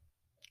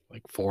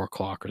 like 4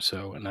 o'clock or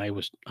so, and I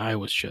was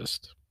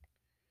just,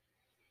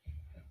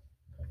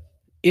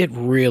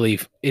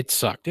 it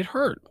sucked. It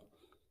hurt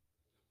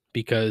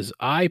because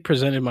I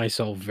presented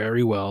myself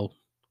very well.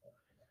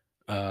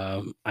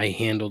 I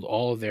handled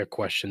all of their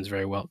questions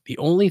very well. The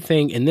only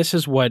thing, and this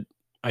is what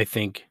I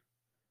think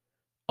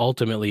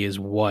ultimately is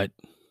what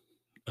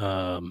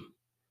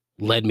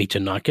led me to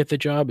not get the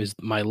job, is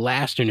my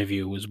last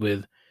interview was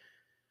with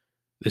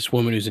this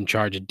woman who's in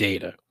charge of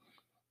data.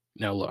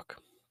 Now, look,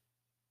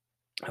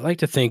 I like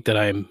to think that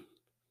I'm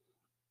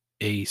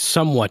a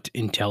somewhat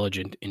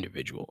intelligent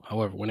individual.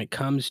 However, when it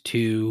comes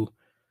to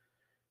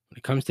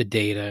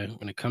data,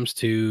 when it comes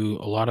to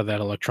a lot of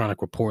that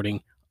electronic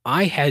reporting,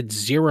 I had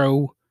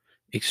zero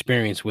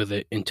experience with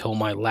it until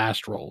my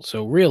last role.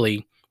 So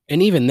really,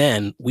 and even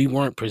then, we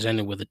weren't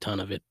presented with a ton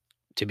of it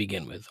to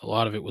begin with. A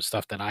lot of it was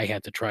stuff that I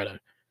had to try to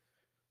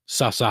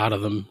suss out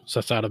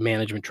of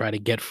management, try to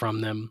get from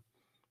them.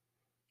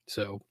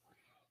 So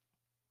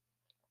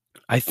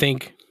I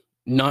think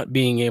not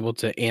being able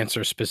to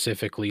answer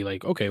specifically,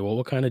 like, okay, well,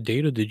 what kind of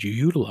data did you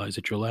utilize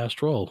at your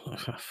last role?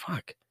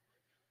 Fuck.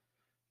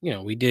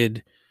 We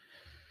did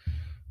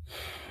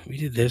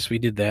this, we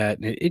did that.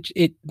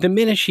 The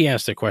minute she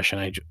asked the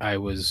question, I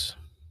was,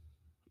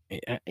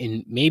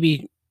 and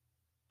maybe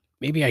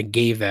I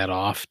gave that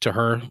off to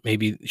her.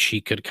 Maybe she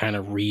could kind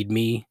of read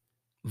me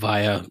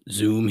via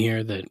Zoom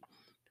here that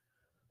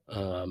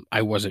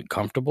I wasn't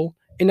comfortable.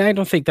 And I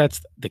don't think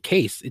that's the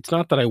case. It's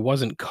not that I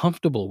wasn't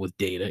comfortable with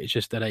data. It's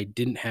just that I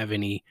didn't have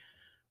any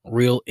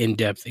real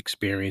in-depth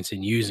experience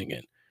in using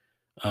it.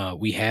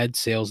 We had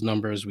sales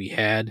numbers. We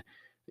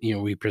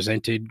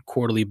presented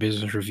quarterly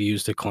business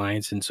reviews to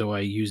clients. And so I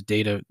used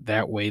data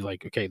that way.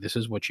 Like, okay, this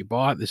is what you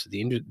bought. This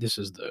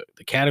is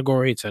the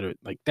category, et cetera.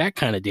 Like that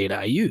kind of data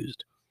I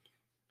used.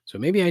 So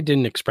maybe I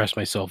didn't express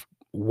myself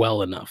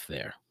well enough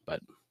there.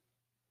 But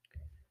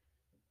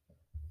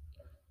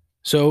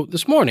so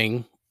this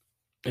morning,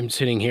 I'm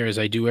sitting here as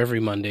I do every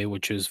Monday,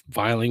 which is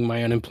filing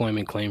my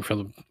unemployment claim for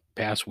the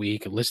past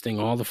week, listing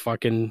all the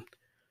fucking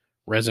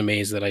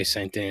resumes that I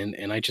sent in.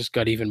 And I just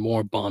got even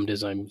more bummed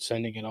as I'm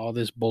sending in all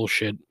this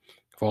bullshit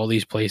for all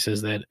these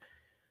places that,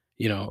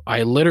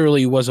 I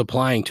literally was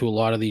applying to a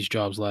lot of these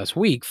jobs last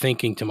week,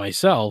 thinking to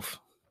myself,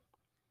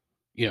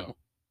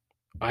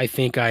 I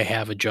think I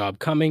have a job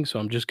coming, so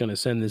I'm just going to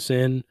send this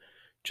in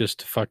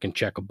just to fucking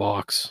check a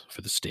box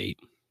for the state.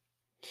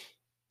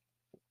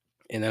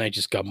 And then I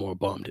just got more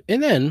bummed.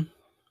 And then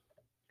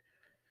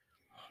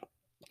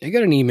I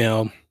got an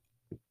email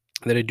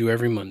that I do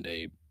every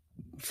Monday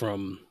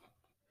from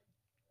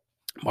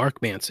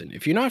Mark Manson.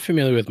 If you're not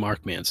familiar with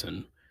Mark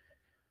Manson,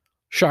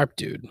 sharp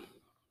dude.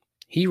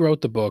 He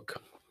wrote the book,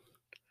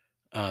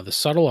 The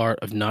Subtle Art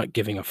of Not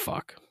Giving a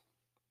Fuck.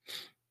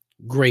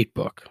 Great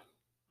book.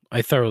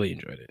 I thoroughly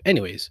enjoyed it.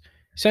 Anyways,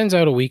 sends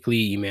out a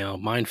weekly email,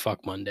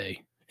 Mindfuck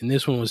Monday, and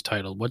this one was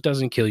titled, "What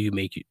Doesn't Kill You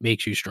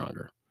Makes You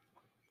Stronger."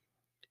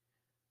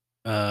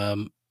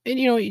 And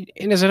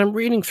as I'm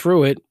reading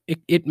through it,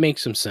 it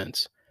makes some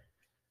sense.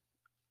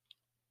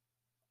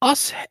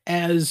 Us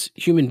as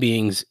human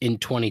beings in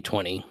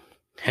 2020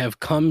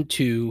 have come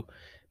to,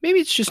 maybe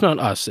it's just not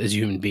us as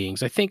human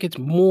beings. I think it's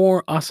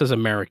more us as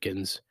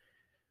Americans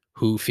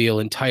who feel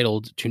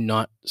entitled to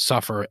not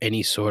suffer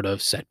any sort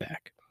of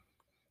setback.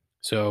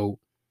 So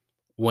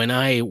when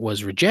I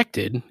was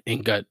rejected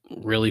and got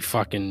really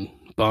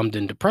fucking bummed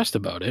and depressed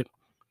about it,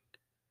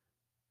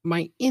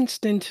 my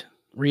instant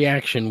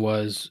reaction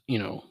was,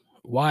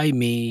 why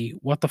me?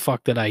 What the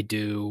fuck did I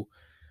do?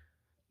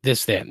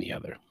 This, that, and the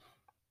other.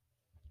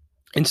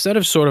 Instead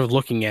of sort of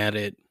looking at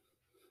it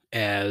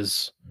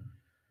as,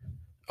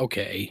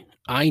 okay,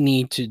 I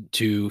need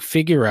to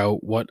figure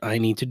out what I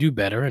need to do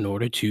better in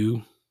order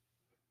to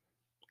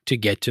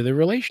get to the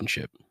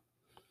relationship.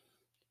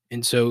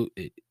 And so,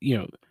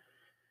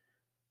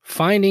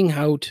 finding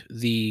out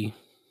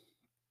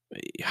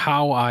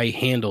how I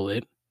handle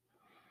it,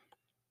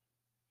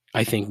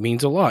 I think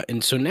means a lot.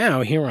 And so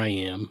now here I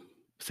am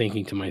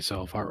thinking to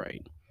myself, all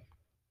right,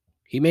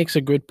 he makes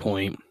a good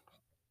point.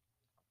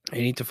 I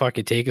need to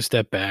fucking take a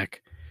step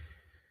back,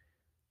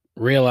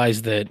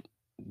 realize that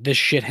this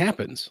shit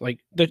happens. Like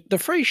the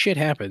phrase shit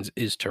happens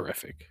is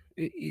terrific.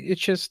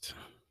 It's just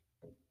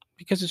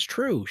because it's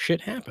true.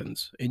 Shit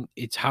happens. And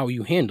it's how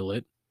you handle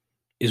it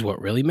is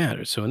what really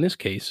matters. So in this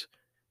case,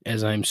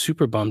 as I'm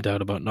super bummed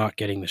out about not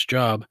getting this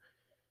job,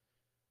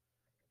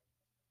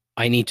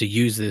 I need to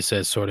use this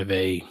as sort of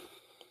uh,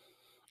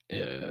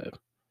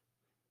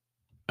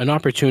 an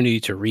opportunity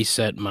to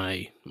reset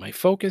my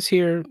focus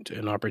here,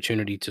 an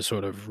opportunity to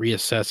sort of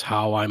reassess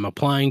how I'm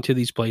applying to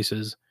these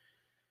places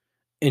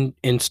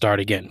and start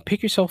again.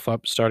 Pick yourself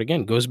up, start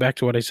again. Goes back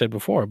to what I said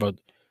before about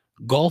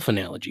golf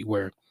analogy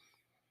where,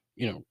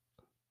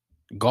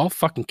 golf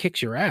fucking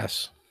kicks your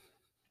ass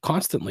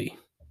constantly.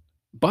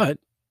 But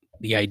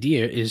the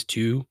idea is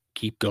to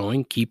keep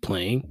going, keep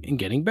playing and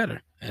getting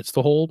better. That's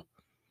the whole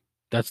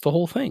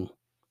thing.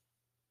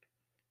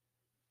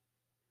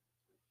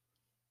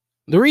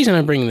 The reason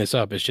I'm bringing this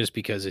up is just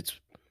because it's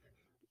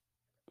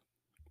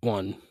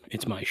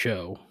my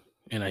show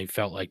and I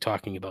felt like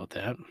talking about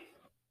that.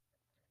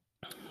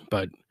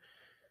 But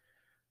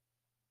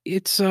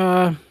it's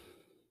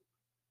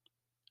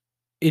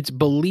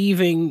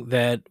believing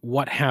that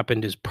what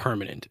happened is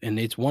permanent, and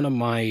it's one of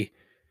my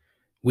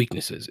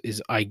weaknesses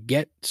is I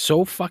get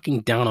so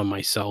fucking down on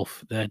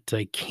myself that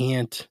I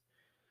can't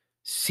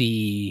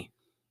see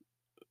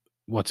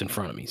what's in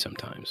front of me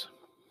sometimes.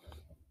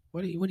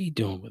 What are you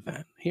doing with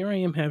that? Here I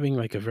am having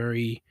like a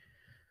very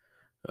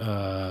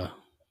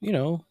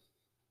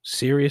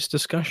serious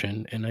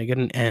discussion, and I get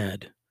an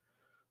ad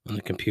on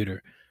the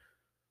computer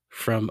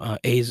from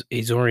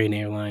Azorian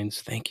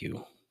Airlines. Thank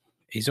you.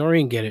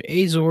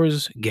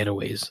 Azores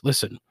Getaways.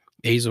 Listen,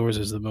 Azores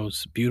is the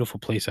most beautiful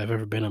place I've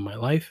ever been in my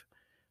life.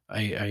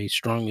 I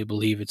strongly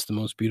believe it's the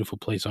most beautiful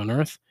place on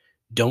earth.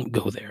 Don't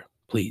go there,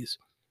 please.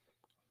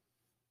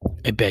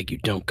 I beg you,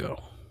 don't go.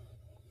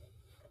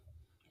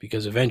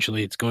 Because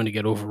eventually it's going to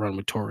get overrun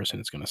with tourists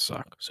and it's going to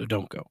suck. So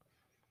don't go.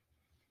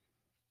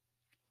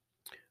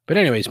 But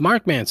anyways,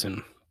 Mark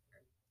Manson,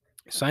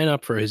 sign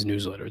up for his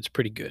newsletter. It's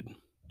pretty good.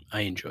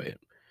 I enjoy it.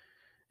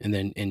 And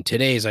then in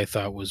today's, I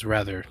thought was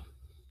rather,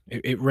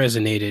 it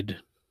resonated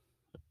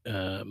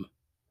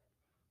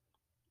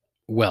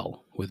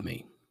well with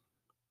me.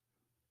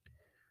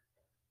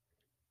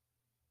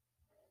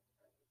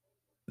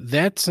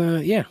 That's,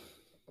 yeah.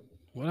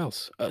 What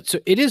else? So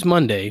it is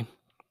Monday.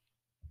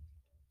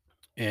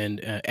 And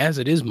as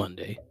it is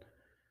Monday,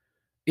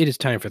 it is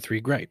time for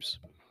 3 gripes.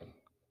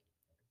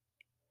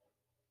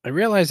 I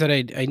realize that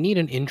I need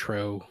an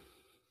intro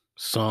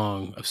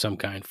song of some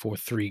kind for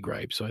 3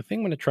 gripes. So I think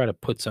I'm going to try to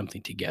put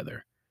something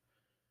together.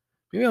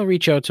 Maybe I'll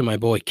reach out to my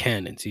boy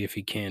Ken and see if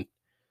he can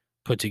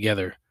put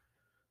together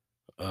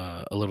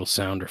a little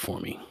sounder for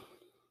me.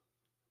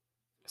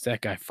 'Cause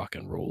that guy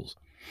fucking rules.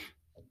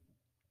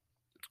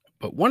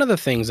 But one of the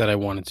things that I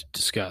wanted to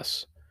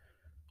discuss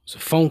was a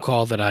phone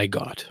call that I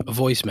got, a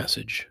voice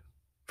message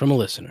from a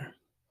listener.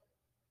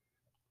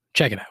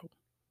 Check it out.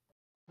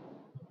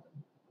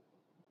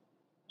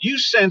 You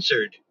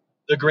censored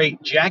the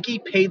great Jackie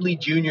Paley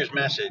Jr.'s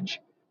message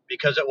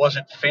because it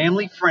wasn't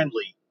family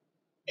friendly,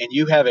 and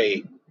you have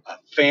a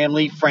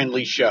family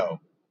friendly show.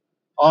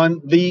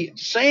 On the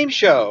same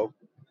show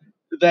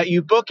that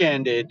you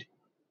bookended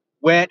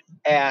Wet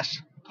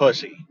Ass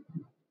Pussy.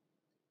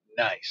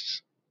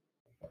 Nice.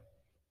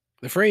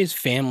 The phrase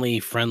family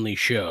friendly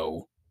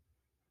show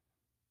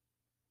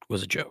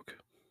was a joke.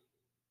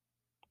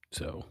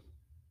 So,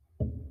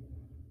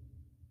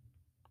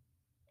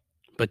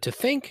 but to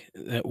think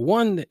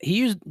that he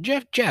used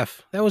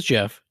Jeff, that was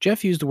Jeff.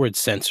 Jeff used the word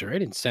censor. I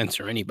didn't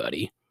censor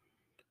anybody.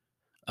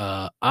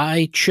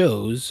 I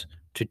chose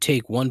to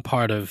take one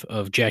part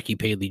of Jackie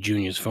Paley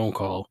Jr.'s phone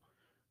call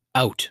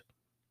out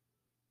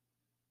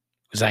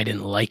because I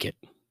didn't like it.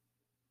 You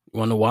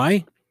want to know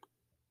why?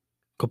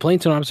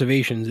 Complaints and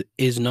Observations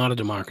is not a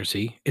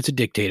democracy. It's a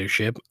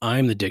dictatorship.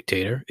 I'm the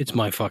dictator. It's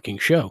my fucking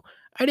show.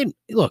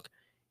 Look,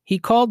 he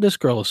called this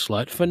girl a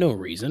slut for no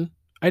reason.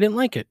 I didn't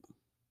like it.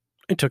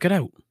 I took it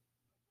out.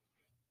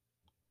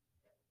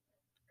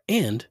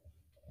 And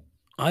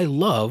I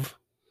love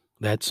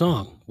that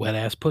song, Wet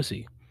Ass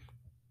Pussy.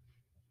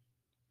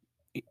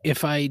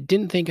 If I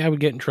didn't think I would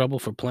get in trouble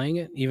for playing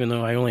it, even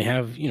though I only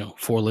have,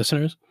 4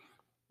 listeners,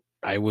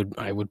 I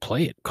would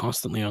play it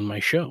constantly on my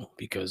show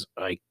because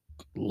I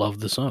love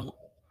the song.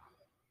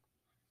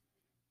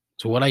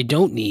 So what I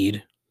don't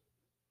need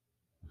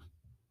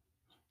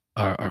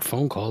are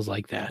phone calls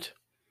like that.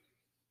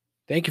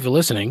 Thank you for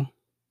listening.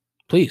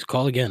 Please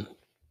call again,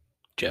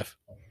 Jeff.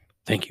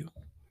 Thank you.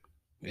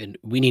 And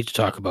we need to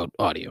talk about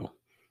audio.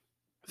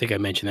 I think I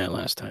mentioned that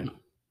last time.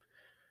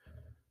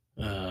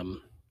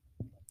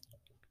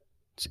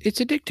 It's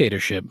a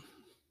dictatorship.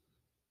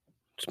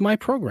 It's my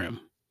program.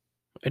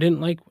 I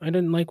didn't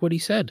like what he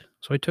said,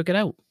 so I took it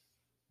out.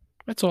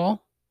 That's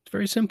all. It's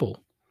very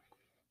simple.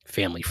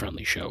 Family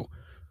friendly show.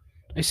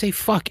 I say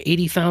fuck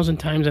 80,000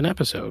 times an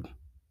episode.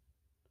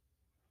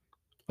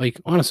 Like,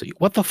 honestly,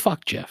 what the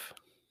fuck, Jeff?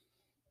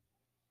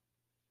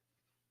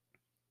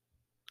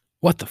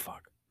 What the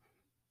fuck?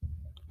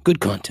 Good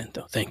content,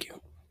 though. Thank you.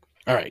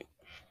 All right.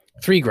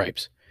 3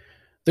 gripes.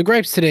 The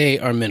gripes today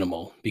are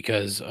minimal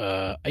because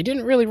I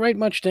didn't really write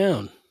much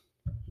down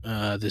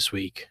this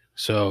week.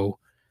 So,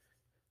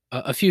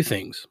 a few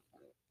things.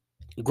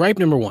 Gripe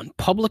number 1,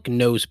 public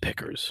nose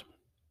pickers.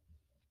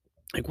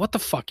 Like, what the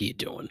fuck are you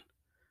doing?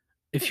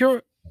 If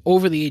you're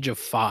over the age of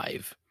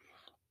 5,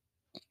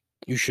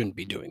 you shouldn't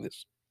be doing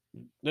this.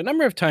 The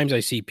number of times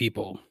I see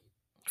people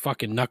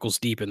fucking knuckles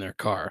deep in their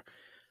car,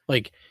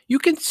 like, you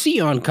can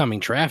see oncoming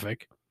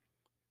traffic.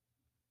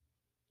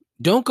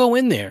 Don't go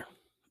in there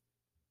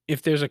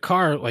if there's a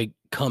car, like,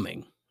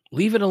 coming.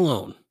 Leave it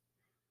alone.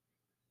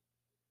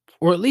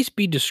 Or at least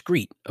be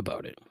discreet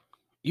about it.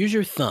 Use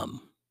your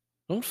thumb.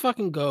 Don't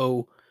fucking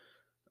go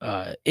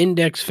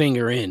index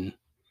finger in,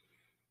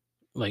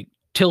 like,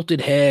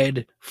 tilted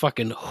head,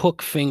 fucking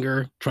hook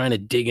finger, trying to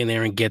dig in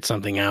there and get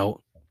something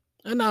out.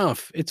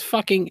 Enough. It's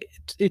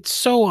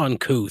so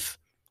uncouth.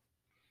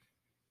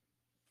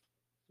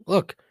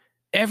 Look,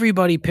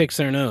 everybody picks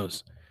their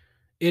nose.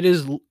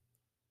 It's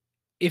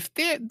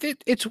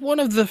one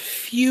of the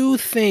few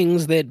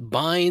things that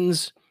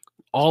binds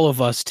all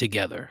of us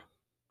together.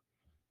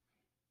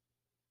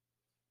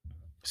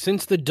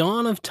 Since the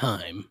dawn of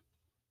time,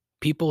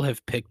 people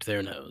have picked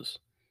their nose.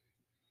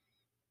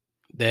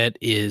 That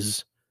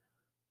is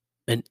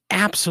an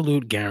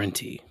absolute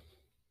guarantee.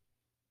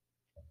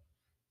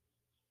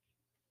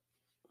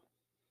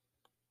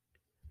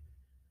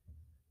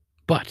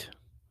 But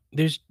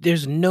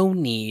there's no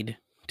need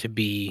to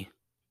be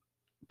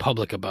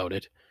public about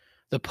it.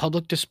 The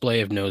public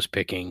display of nose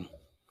picking,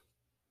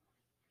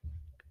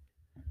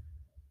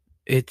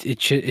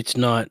 it's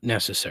not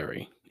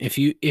necessary. If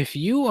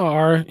you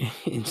are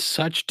in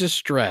such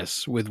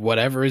distress with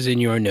whatever is in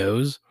your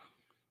nose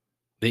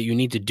that you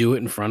need to do it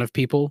in front of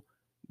people,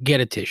 get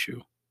a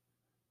tissue.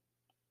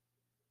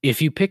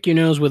 If you pick your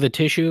nose with a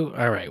tissue,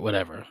 all right,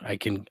 whatever. I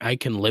can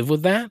live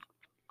with that.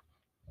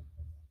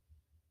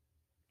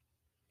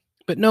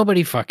 But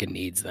nobody fucking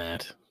needs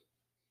that.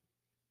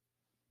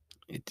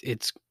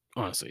 It's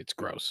honestly, it's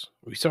gross.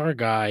 We saw a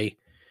guy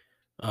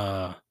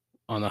on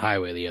the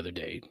highway the other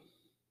day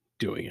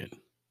doing it.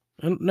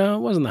 No, it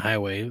wasn't the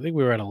highway. I think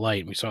we were at a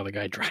light and we saw the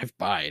guy drive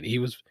by and he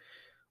was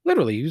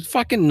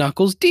fucking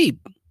knuckles deep.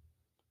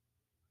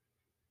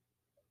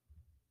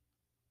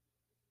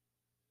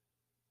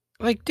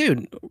 Like,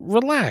 dude,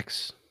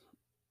 relax.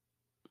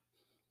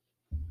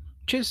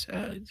 Just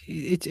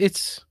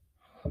it's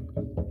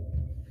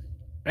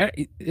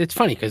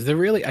funny because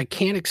I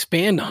can't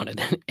expand on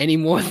it any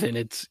more than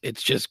it's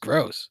just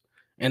gross,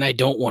 and I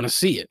don't want to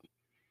see it.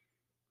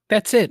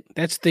 That's it.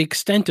 That's the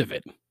extent of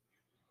it.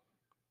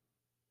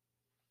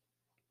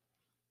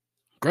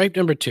 Gripe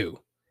number 2,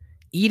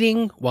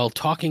 eating while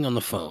talking on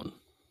the phone.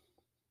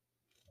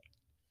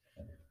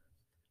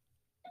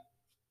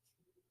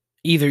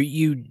 Either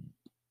you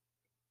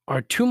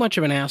are too much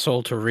of an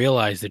asshole to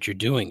realize that you're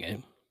doing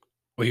it,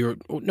 or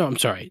no, I'm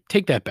sorry.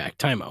 Take that back.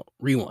 Time out.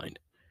 Rewind.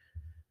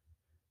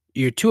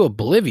 You're too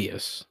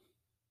oblivious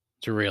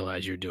to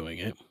realize you're doing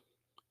it,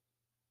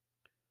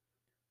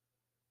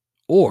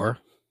 or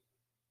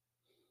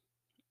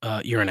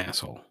you're an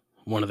asshole.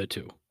 One of the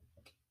two.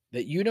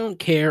 That you don't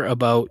care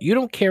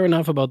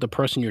enough about the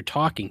person you're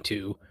talking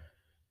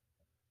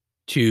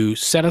to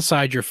set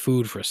aside your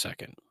food for a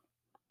second.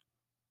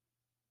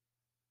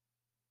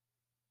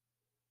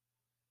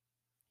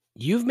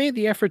 You've made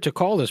the effort to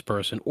call this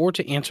person or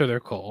to answer their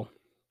call,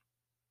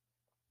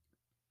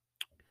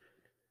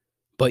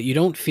 but you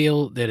don't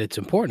feel that it's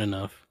important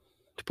enough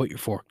to put your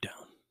fork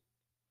down.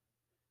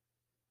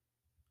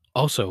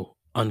 Also,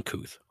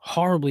 uncouth.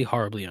 Horribly,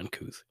 horribly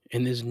uncouth.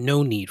 And there's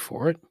no need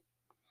for it.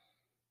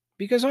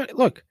 Because,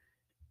 look,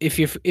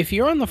 if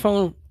you're on the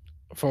phone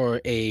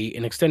for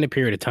an extended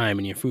period of time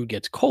and your food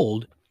gets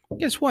cold,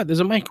 guess what?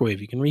 There's a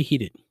microwave. You can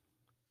reheat it.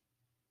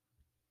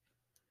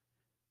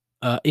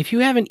 If you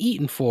haven't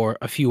eaten for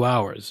a few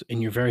hours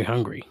and you're very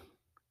hungry,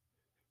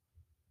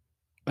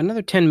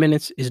 another 10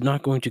 minutes is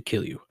not going to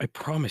kill you. I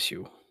promise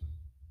you.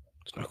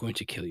 It's not going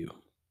to kill you.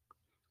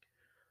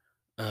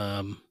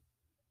 And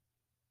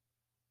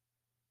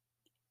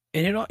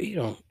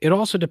it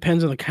also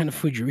depends on the kind of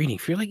food you're eating.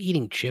 If you're like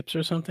eating chips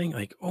or something,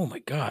 like, oh my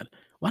God,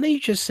 why don't you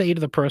just say to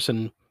the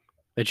person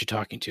that you're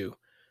talking to,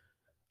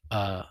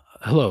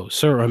 hello,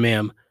 sir or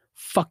ma'am,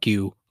 fuck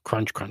you,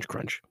 crunch, crunch,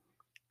 crunch.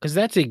 Because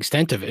that's the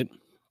extent of it.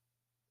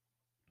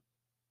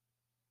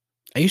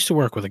 I used to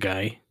work with a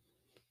guy.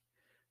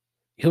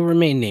 He'll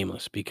remain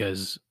nameless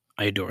because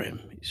I adore him.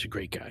 He's a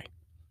great guy.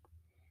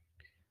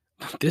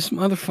 This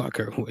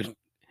motherfucker would,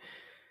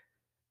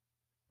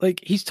 like,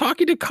 he's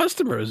talking to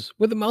customers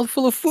with a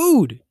mouthful of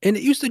food, and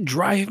it used to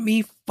drive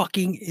me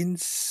fucking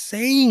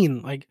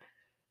insane. Like,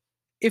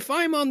 if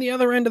I'm on the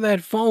other end of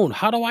that phone,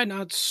 how do I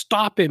not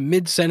stop him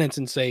mid-sentence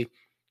and say,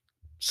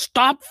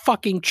 stop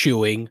fucking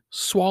chewing,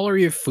 swallow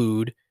your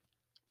food,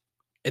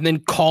 and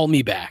then call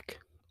me back?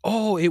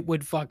 Oh, it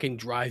would fucking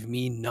drive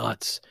me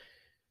nuts.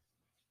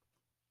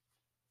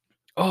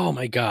 Oh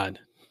my God.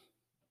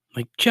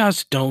 Like,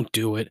 just don't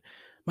do it.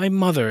 My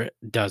mother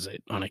does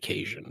it on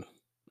occasion.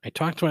 I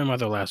talked to my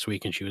mother last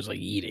week and she was like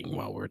eating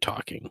while we were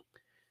talking.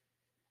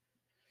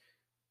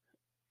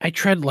 I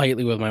tread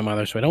lightly with my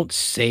mother, so I don't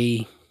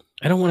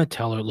want to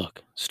tell her,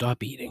 look,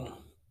 stop eating.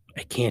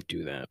 I can't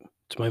do that.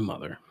 It's my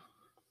mother.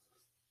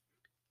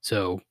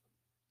 So,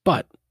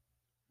 but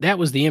that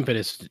was the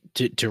impetus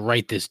to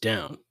write this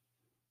down,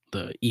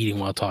 the eating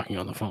while talking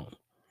on the phone.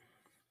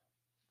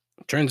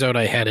 Turns out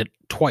I had it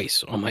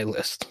twice on my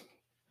list.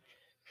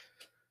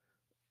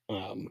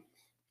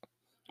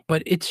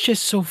 But it's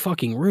just so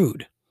fucking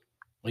rude.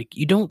 Like,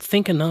 you don't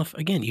think enough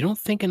of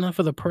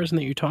the person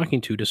that you're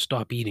talking to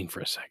stop eating for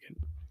a second.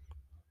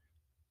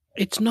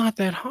 It's not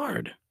that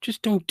hard.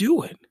 Just don't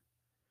do it.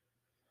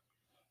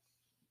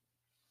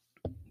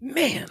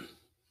 Man.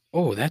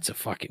 Oh, that's a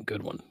fucking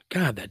good one.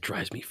 God, that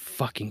drives me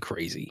fucking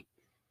crazy.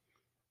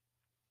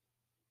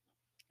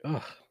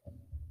 Ugh.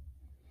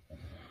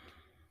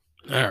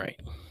 All right.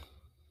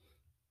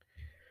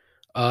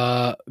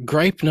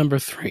 Gripe number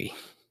 3.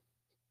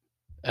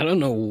 I don't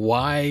know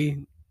why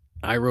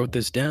I wrote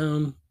this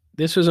down.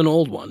 This was an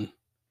old one.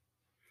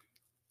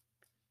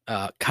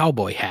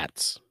 Cowboy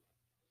hats.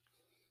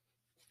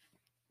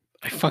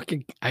 I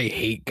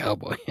hate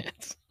cowboy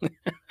hats.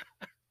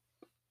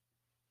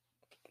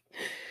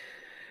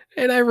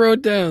 And I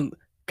wrote down,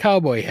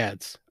 cowboy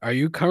hats. Are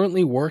you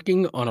currently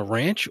working on a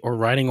ranch or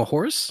riding a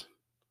horse?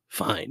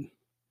 Fine.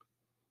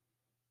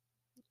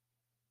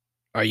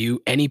 Are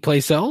you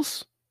anyplace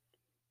else?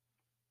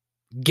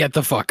 Get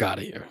the fuck out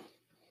of here.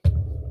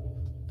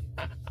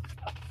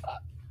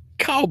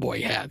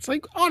 Cowboy hats.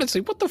 Like, honestly,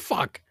 what the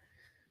fuck?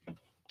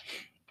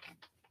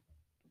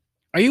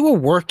 Are you a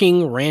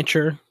working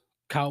rancher,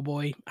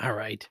 cowboy? All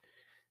right.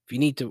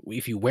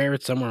 If you wear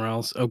it somewhere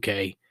else,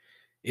 okay.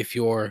 If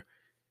you're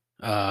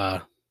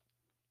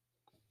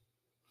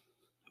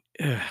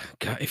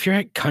if you're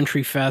at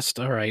Country Fest,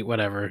 all right,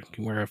 whatever. You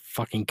can wear a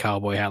fucking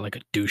cowboy hat like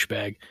a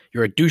douchebag.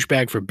 You're a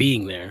douchebag for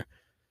being there.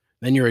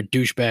 Then you're a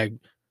douchebag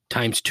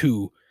times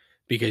 2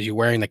 because you're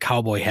wearing the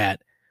cowboy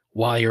hat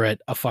while you're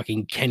at a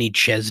fucking Kenny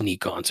Chesney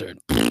concert.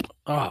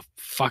 Oh,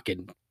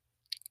 fucking.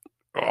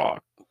 Oh.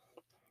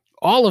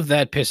 All of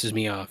that pisses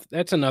me off.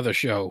 That's another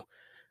show,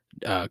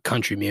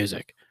 country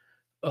music.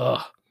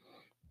 Ugh.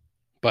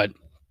 But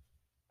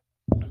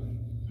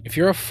if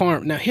you're a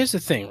farm... Now, here's the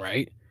thing,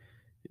 right?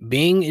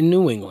 Being in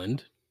New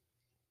England,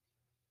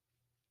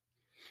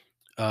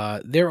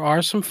 there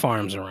are some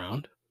farms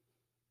around.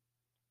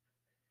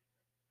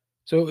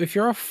 So if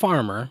you're a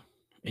farmer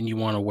and you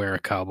want to wear a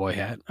cowboy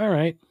hat, all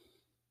right.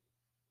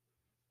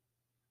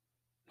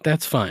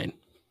 That's fine.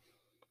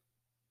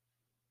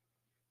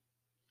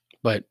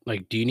 But,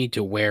 like, do you need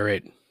to wear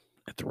it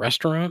at the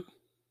restaurant?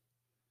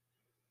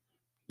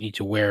 You need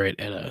to wear it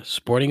at a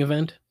sporting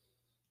event?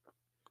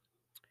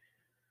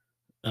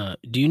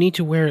 Do you need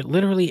to wear it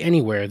literally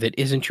anywhere that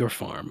isn't your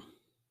farm?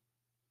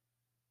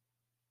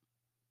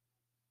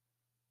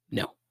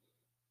 No.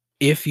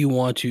 If you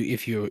want to,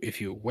 if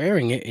you're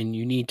wearing it and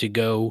you need to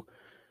go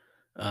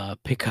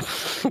pick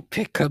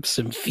up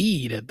some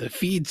feed at the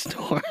feed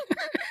store,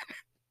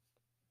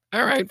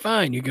 all right,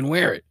 fine, you can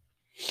wear it.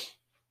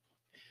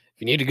 If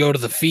you need to go to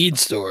the feed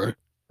store,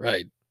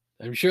 right?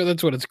 I'm sure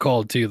that's what it's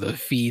called too, the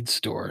feed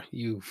store.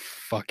 You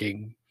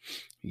fucking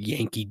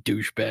Yankee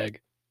douchebag.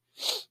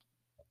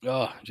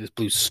 Oh, just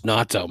blew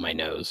snots out my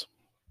nose.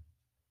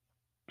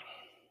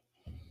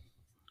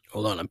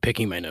 Hold on, I'm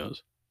picking my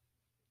nose.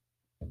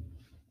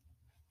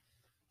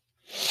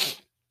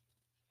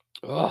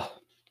 Oh.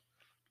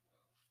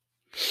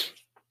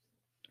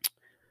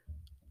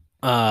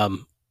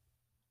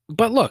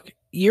 But look,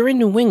 you're in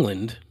New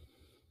England.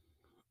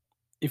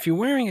 If you're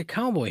wearing a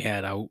cowboy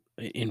hat out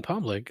in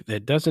public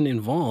that doesn't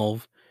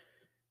involve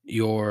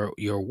your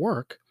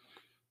work,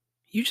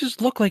 you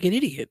just look like an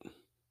idiot.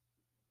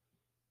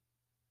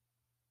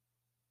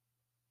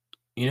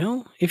 You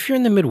know, if you're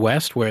in the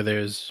Midwest where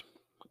there's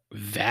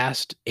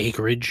vast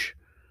acreage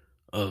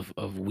of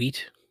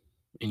wheat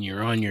and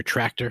you're on your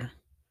tractor,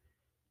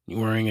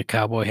 you're wearing a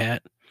cowboy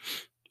hat,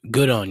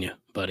 good on you,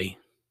 buddy.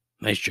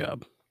 Nice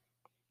job.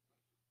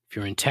 If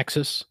you're in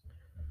Texas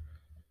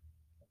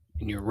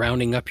and you're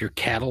rounding up your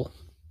cattle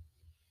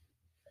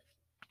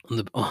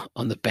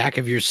on the back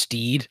of your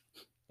steed,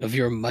 of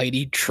your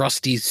mighty,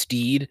 trusty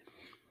steed,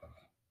 you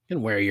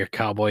can wear your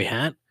cowboy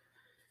hat.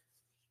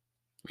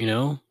 You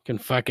know, can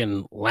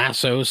fucking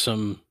lasso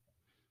some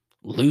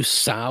loose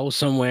sow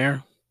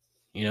somewhere,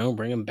 you know,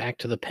 bring them back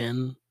to the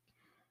pen.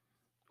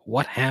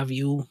 What have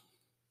you?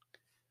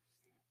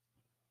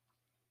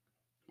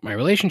 My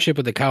relationship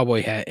with the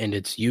cowboy hat and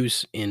its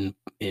use in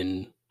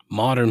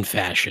modern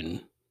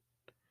fashion,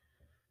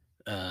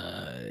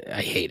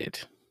 I hate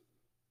it.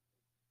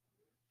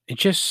 It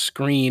just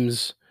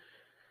screams.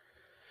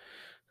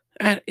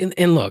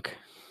 And look,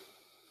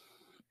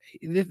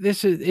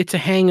 it's a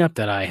hang up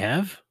that I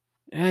have.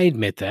 I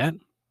admit that.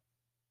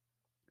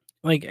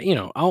 Like,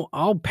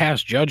 I'll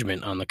pass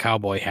judgment on the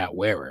cowboy hat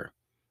wearer,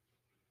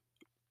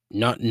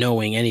 not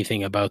knowing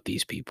anything about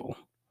these people.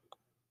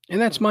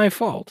 And that's my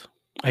fault.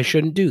 I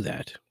shouldn't do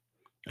that.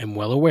 I'm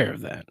well aware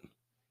of that.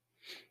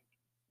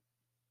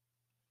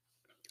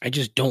 I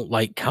just don't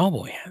like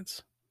cowboy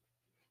hats.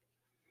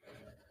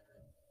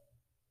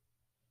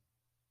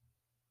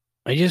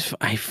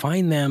 I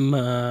find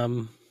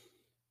them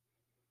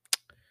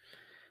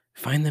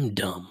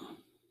dumb.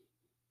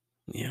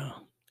 Yeah.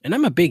 And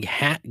I'm a big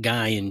hat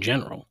guy in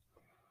general.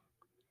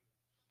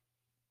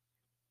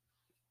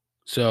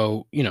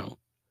 So,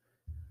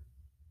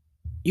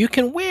 you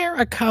can wear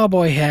a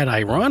cowboy hat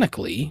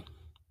ironically,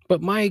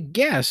 but my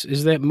guess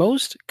is that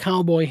most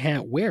cowboy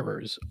hat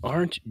wearers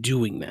aren't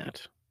doing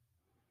that.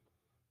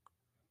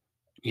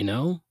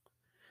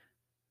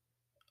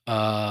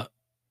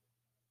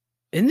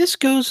 And this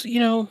goes,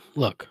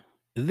 look,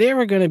 there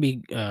are going to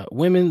be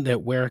women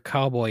that wear a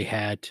cowboy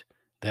hat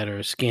that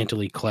are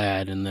scantily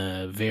clad in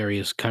the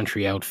various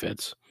country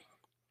outfits.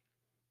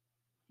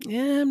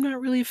 Yeah, I'm not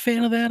really a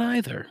fan of that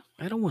either.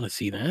 I don't want to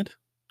see that.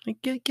 Like,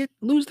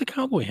 lose the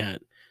cowboy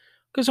hat.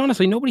 Because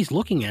honestly, nobody's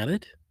looking at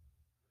it.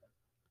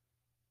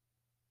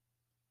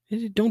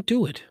 Don't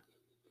do it.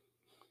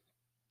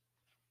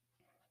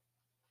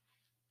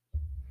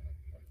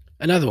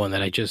 Another one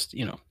that I just,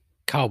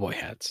 cowboy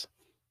hats.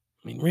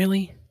 I mean,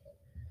 really?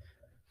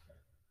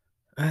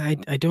 I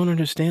don't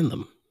understand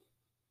them.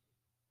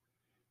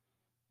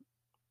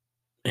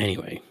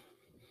 Anyway,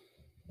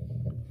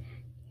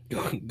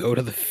 go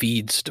to the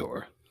feed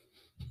store.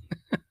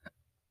 I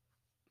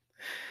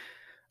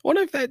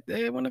wonder if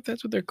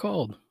that's what they're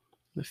called,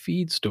 the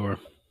feed store.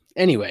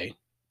 Anyway,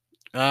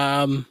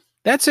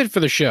 that's it for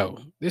the show.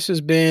 This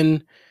has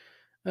been,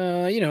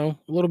 a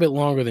little bit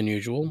longer than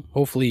usual.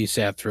 Hopefully you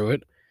sat through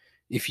it.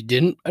 If you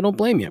didn't, I don't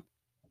blame you.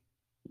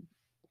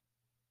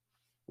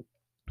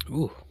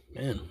 Ooh,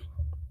 man.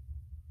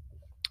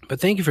 But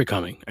thank you for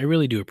coming. I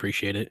really do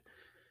appreciate it.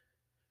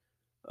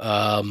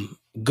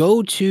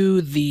 Go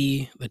to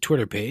the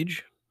Twitter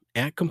page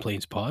at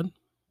ComplaintsPod,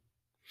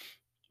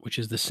 which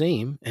is the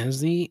same as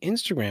the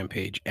Instagram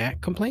page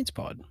at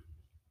ComplaintsPod.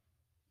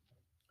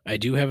 I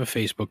do have a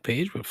Facebook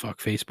page, but fuck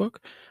Facebook.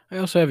 I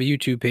also have a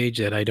YouTube page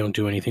that I don't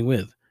do anything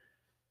with.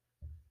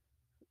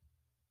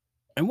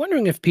 I'm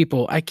wondering if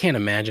I can't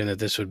imagine that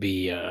this would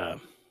be a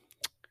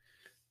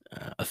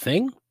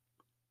thing.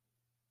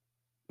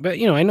 But,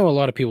 I know a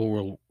lot of people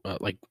will,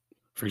 like,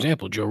 for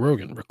example, Joe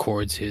Rogan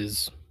records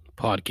his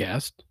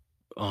podcast,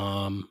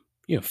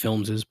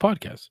 films his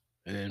podcast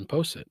and then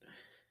posts it.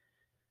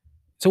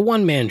 It's a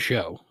one-man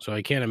show, so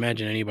I can't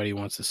imagine anybody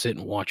wants to sit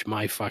and watch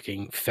my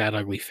fucking fat,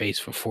 ugly face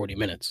for 40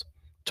 minutes,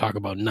 talk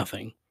about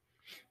nothing.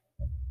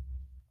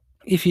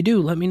 If you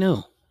do, let me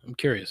know. I'm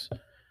curious.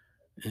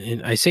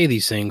 And I say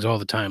these things all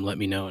the time, let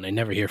me know, and I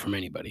never hear from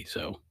anybody.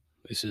 So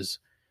this is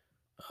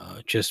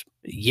just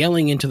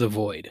yelling into the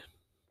void,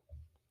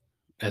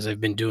 as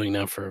I've been doing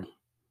now for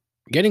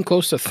getting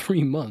close to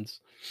 3 months.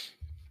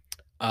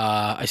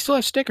 I still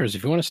have stickers.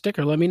 If you want a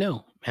sticker, let me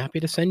know. I'm happy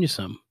to send you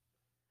some.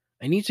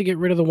 I need to get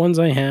rid of the ones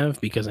I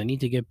have because I need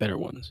to get better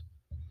ones.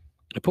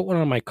 I put one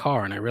on my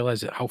car and I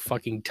realized how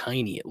fucking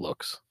tiny it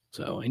looks.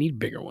 So I need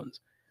bigger ones.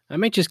 I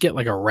might just get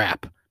like a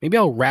wrap. Maybe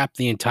I'll wrap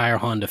the entire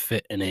Honda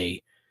Fit in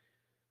a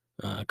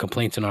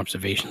Complaints and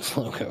Observations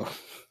logo.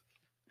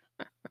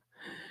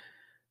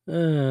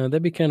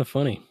 That'd be kind of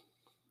funny.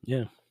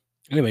 Yeah.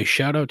 Anyway,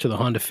 shout out to the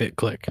Honda Fit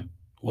Click.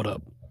 What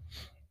up?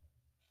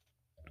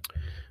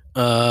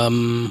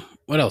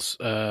 What else?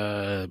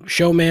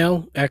 Show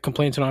mail at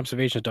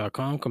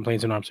complaintsandobservations.com.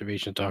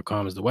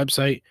 Complaintsandobservations.com is the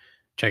website.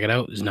 Check it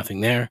out. There's nothing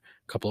there. A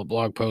couple of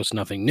blog posts,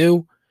 nothing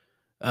new.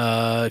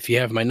 If you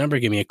have my number,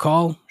 give me a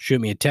call,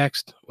 shoot me a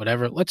text,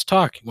 whatever. Let's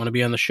talk. You want to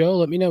be on the show?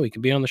 Let me know. We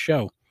can be on the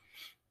show.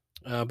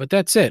 But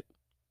that's it.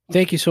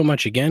 Thank you so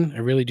much again. I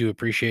really do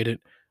appreciate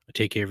it.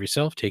 Take care of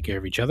yourself. Take care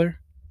of each other.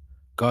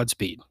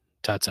 Godspeed.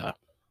 Ta-ta.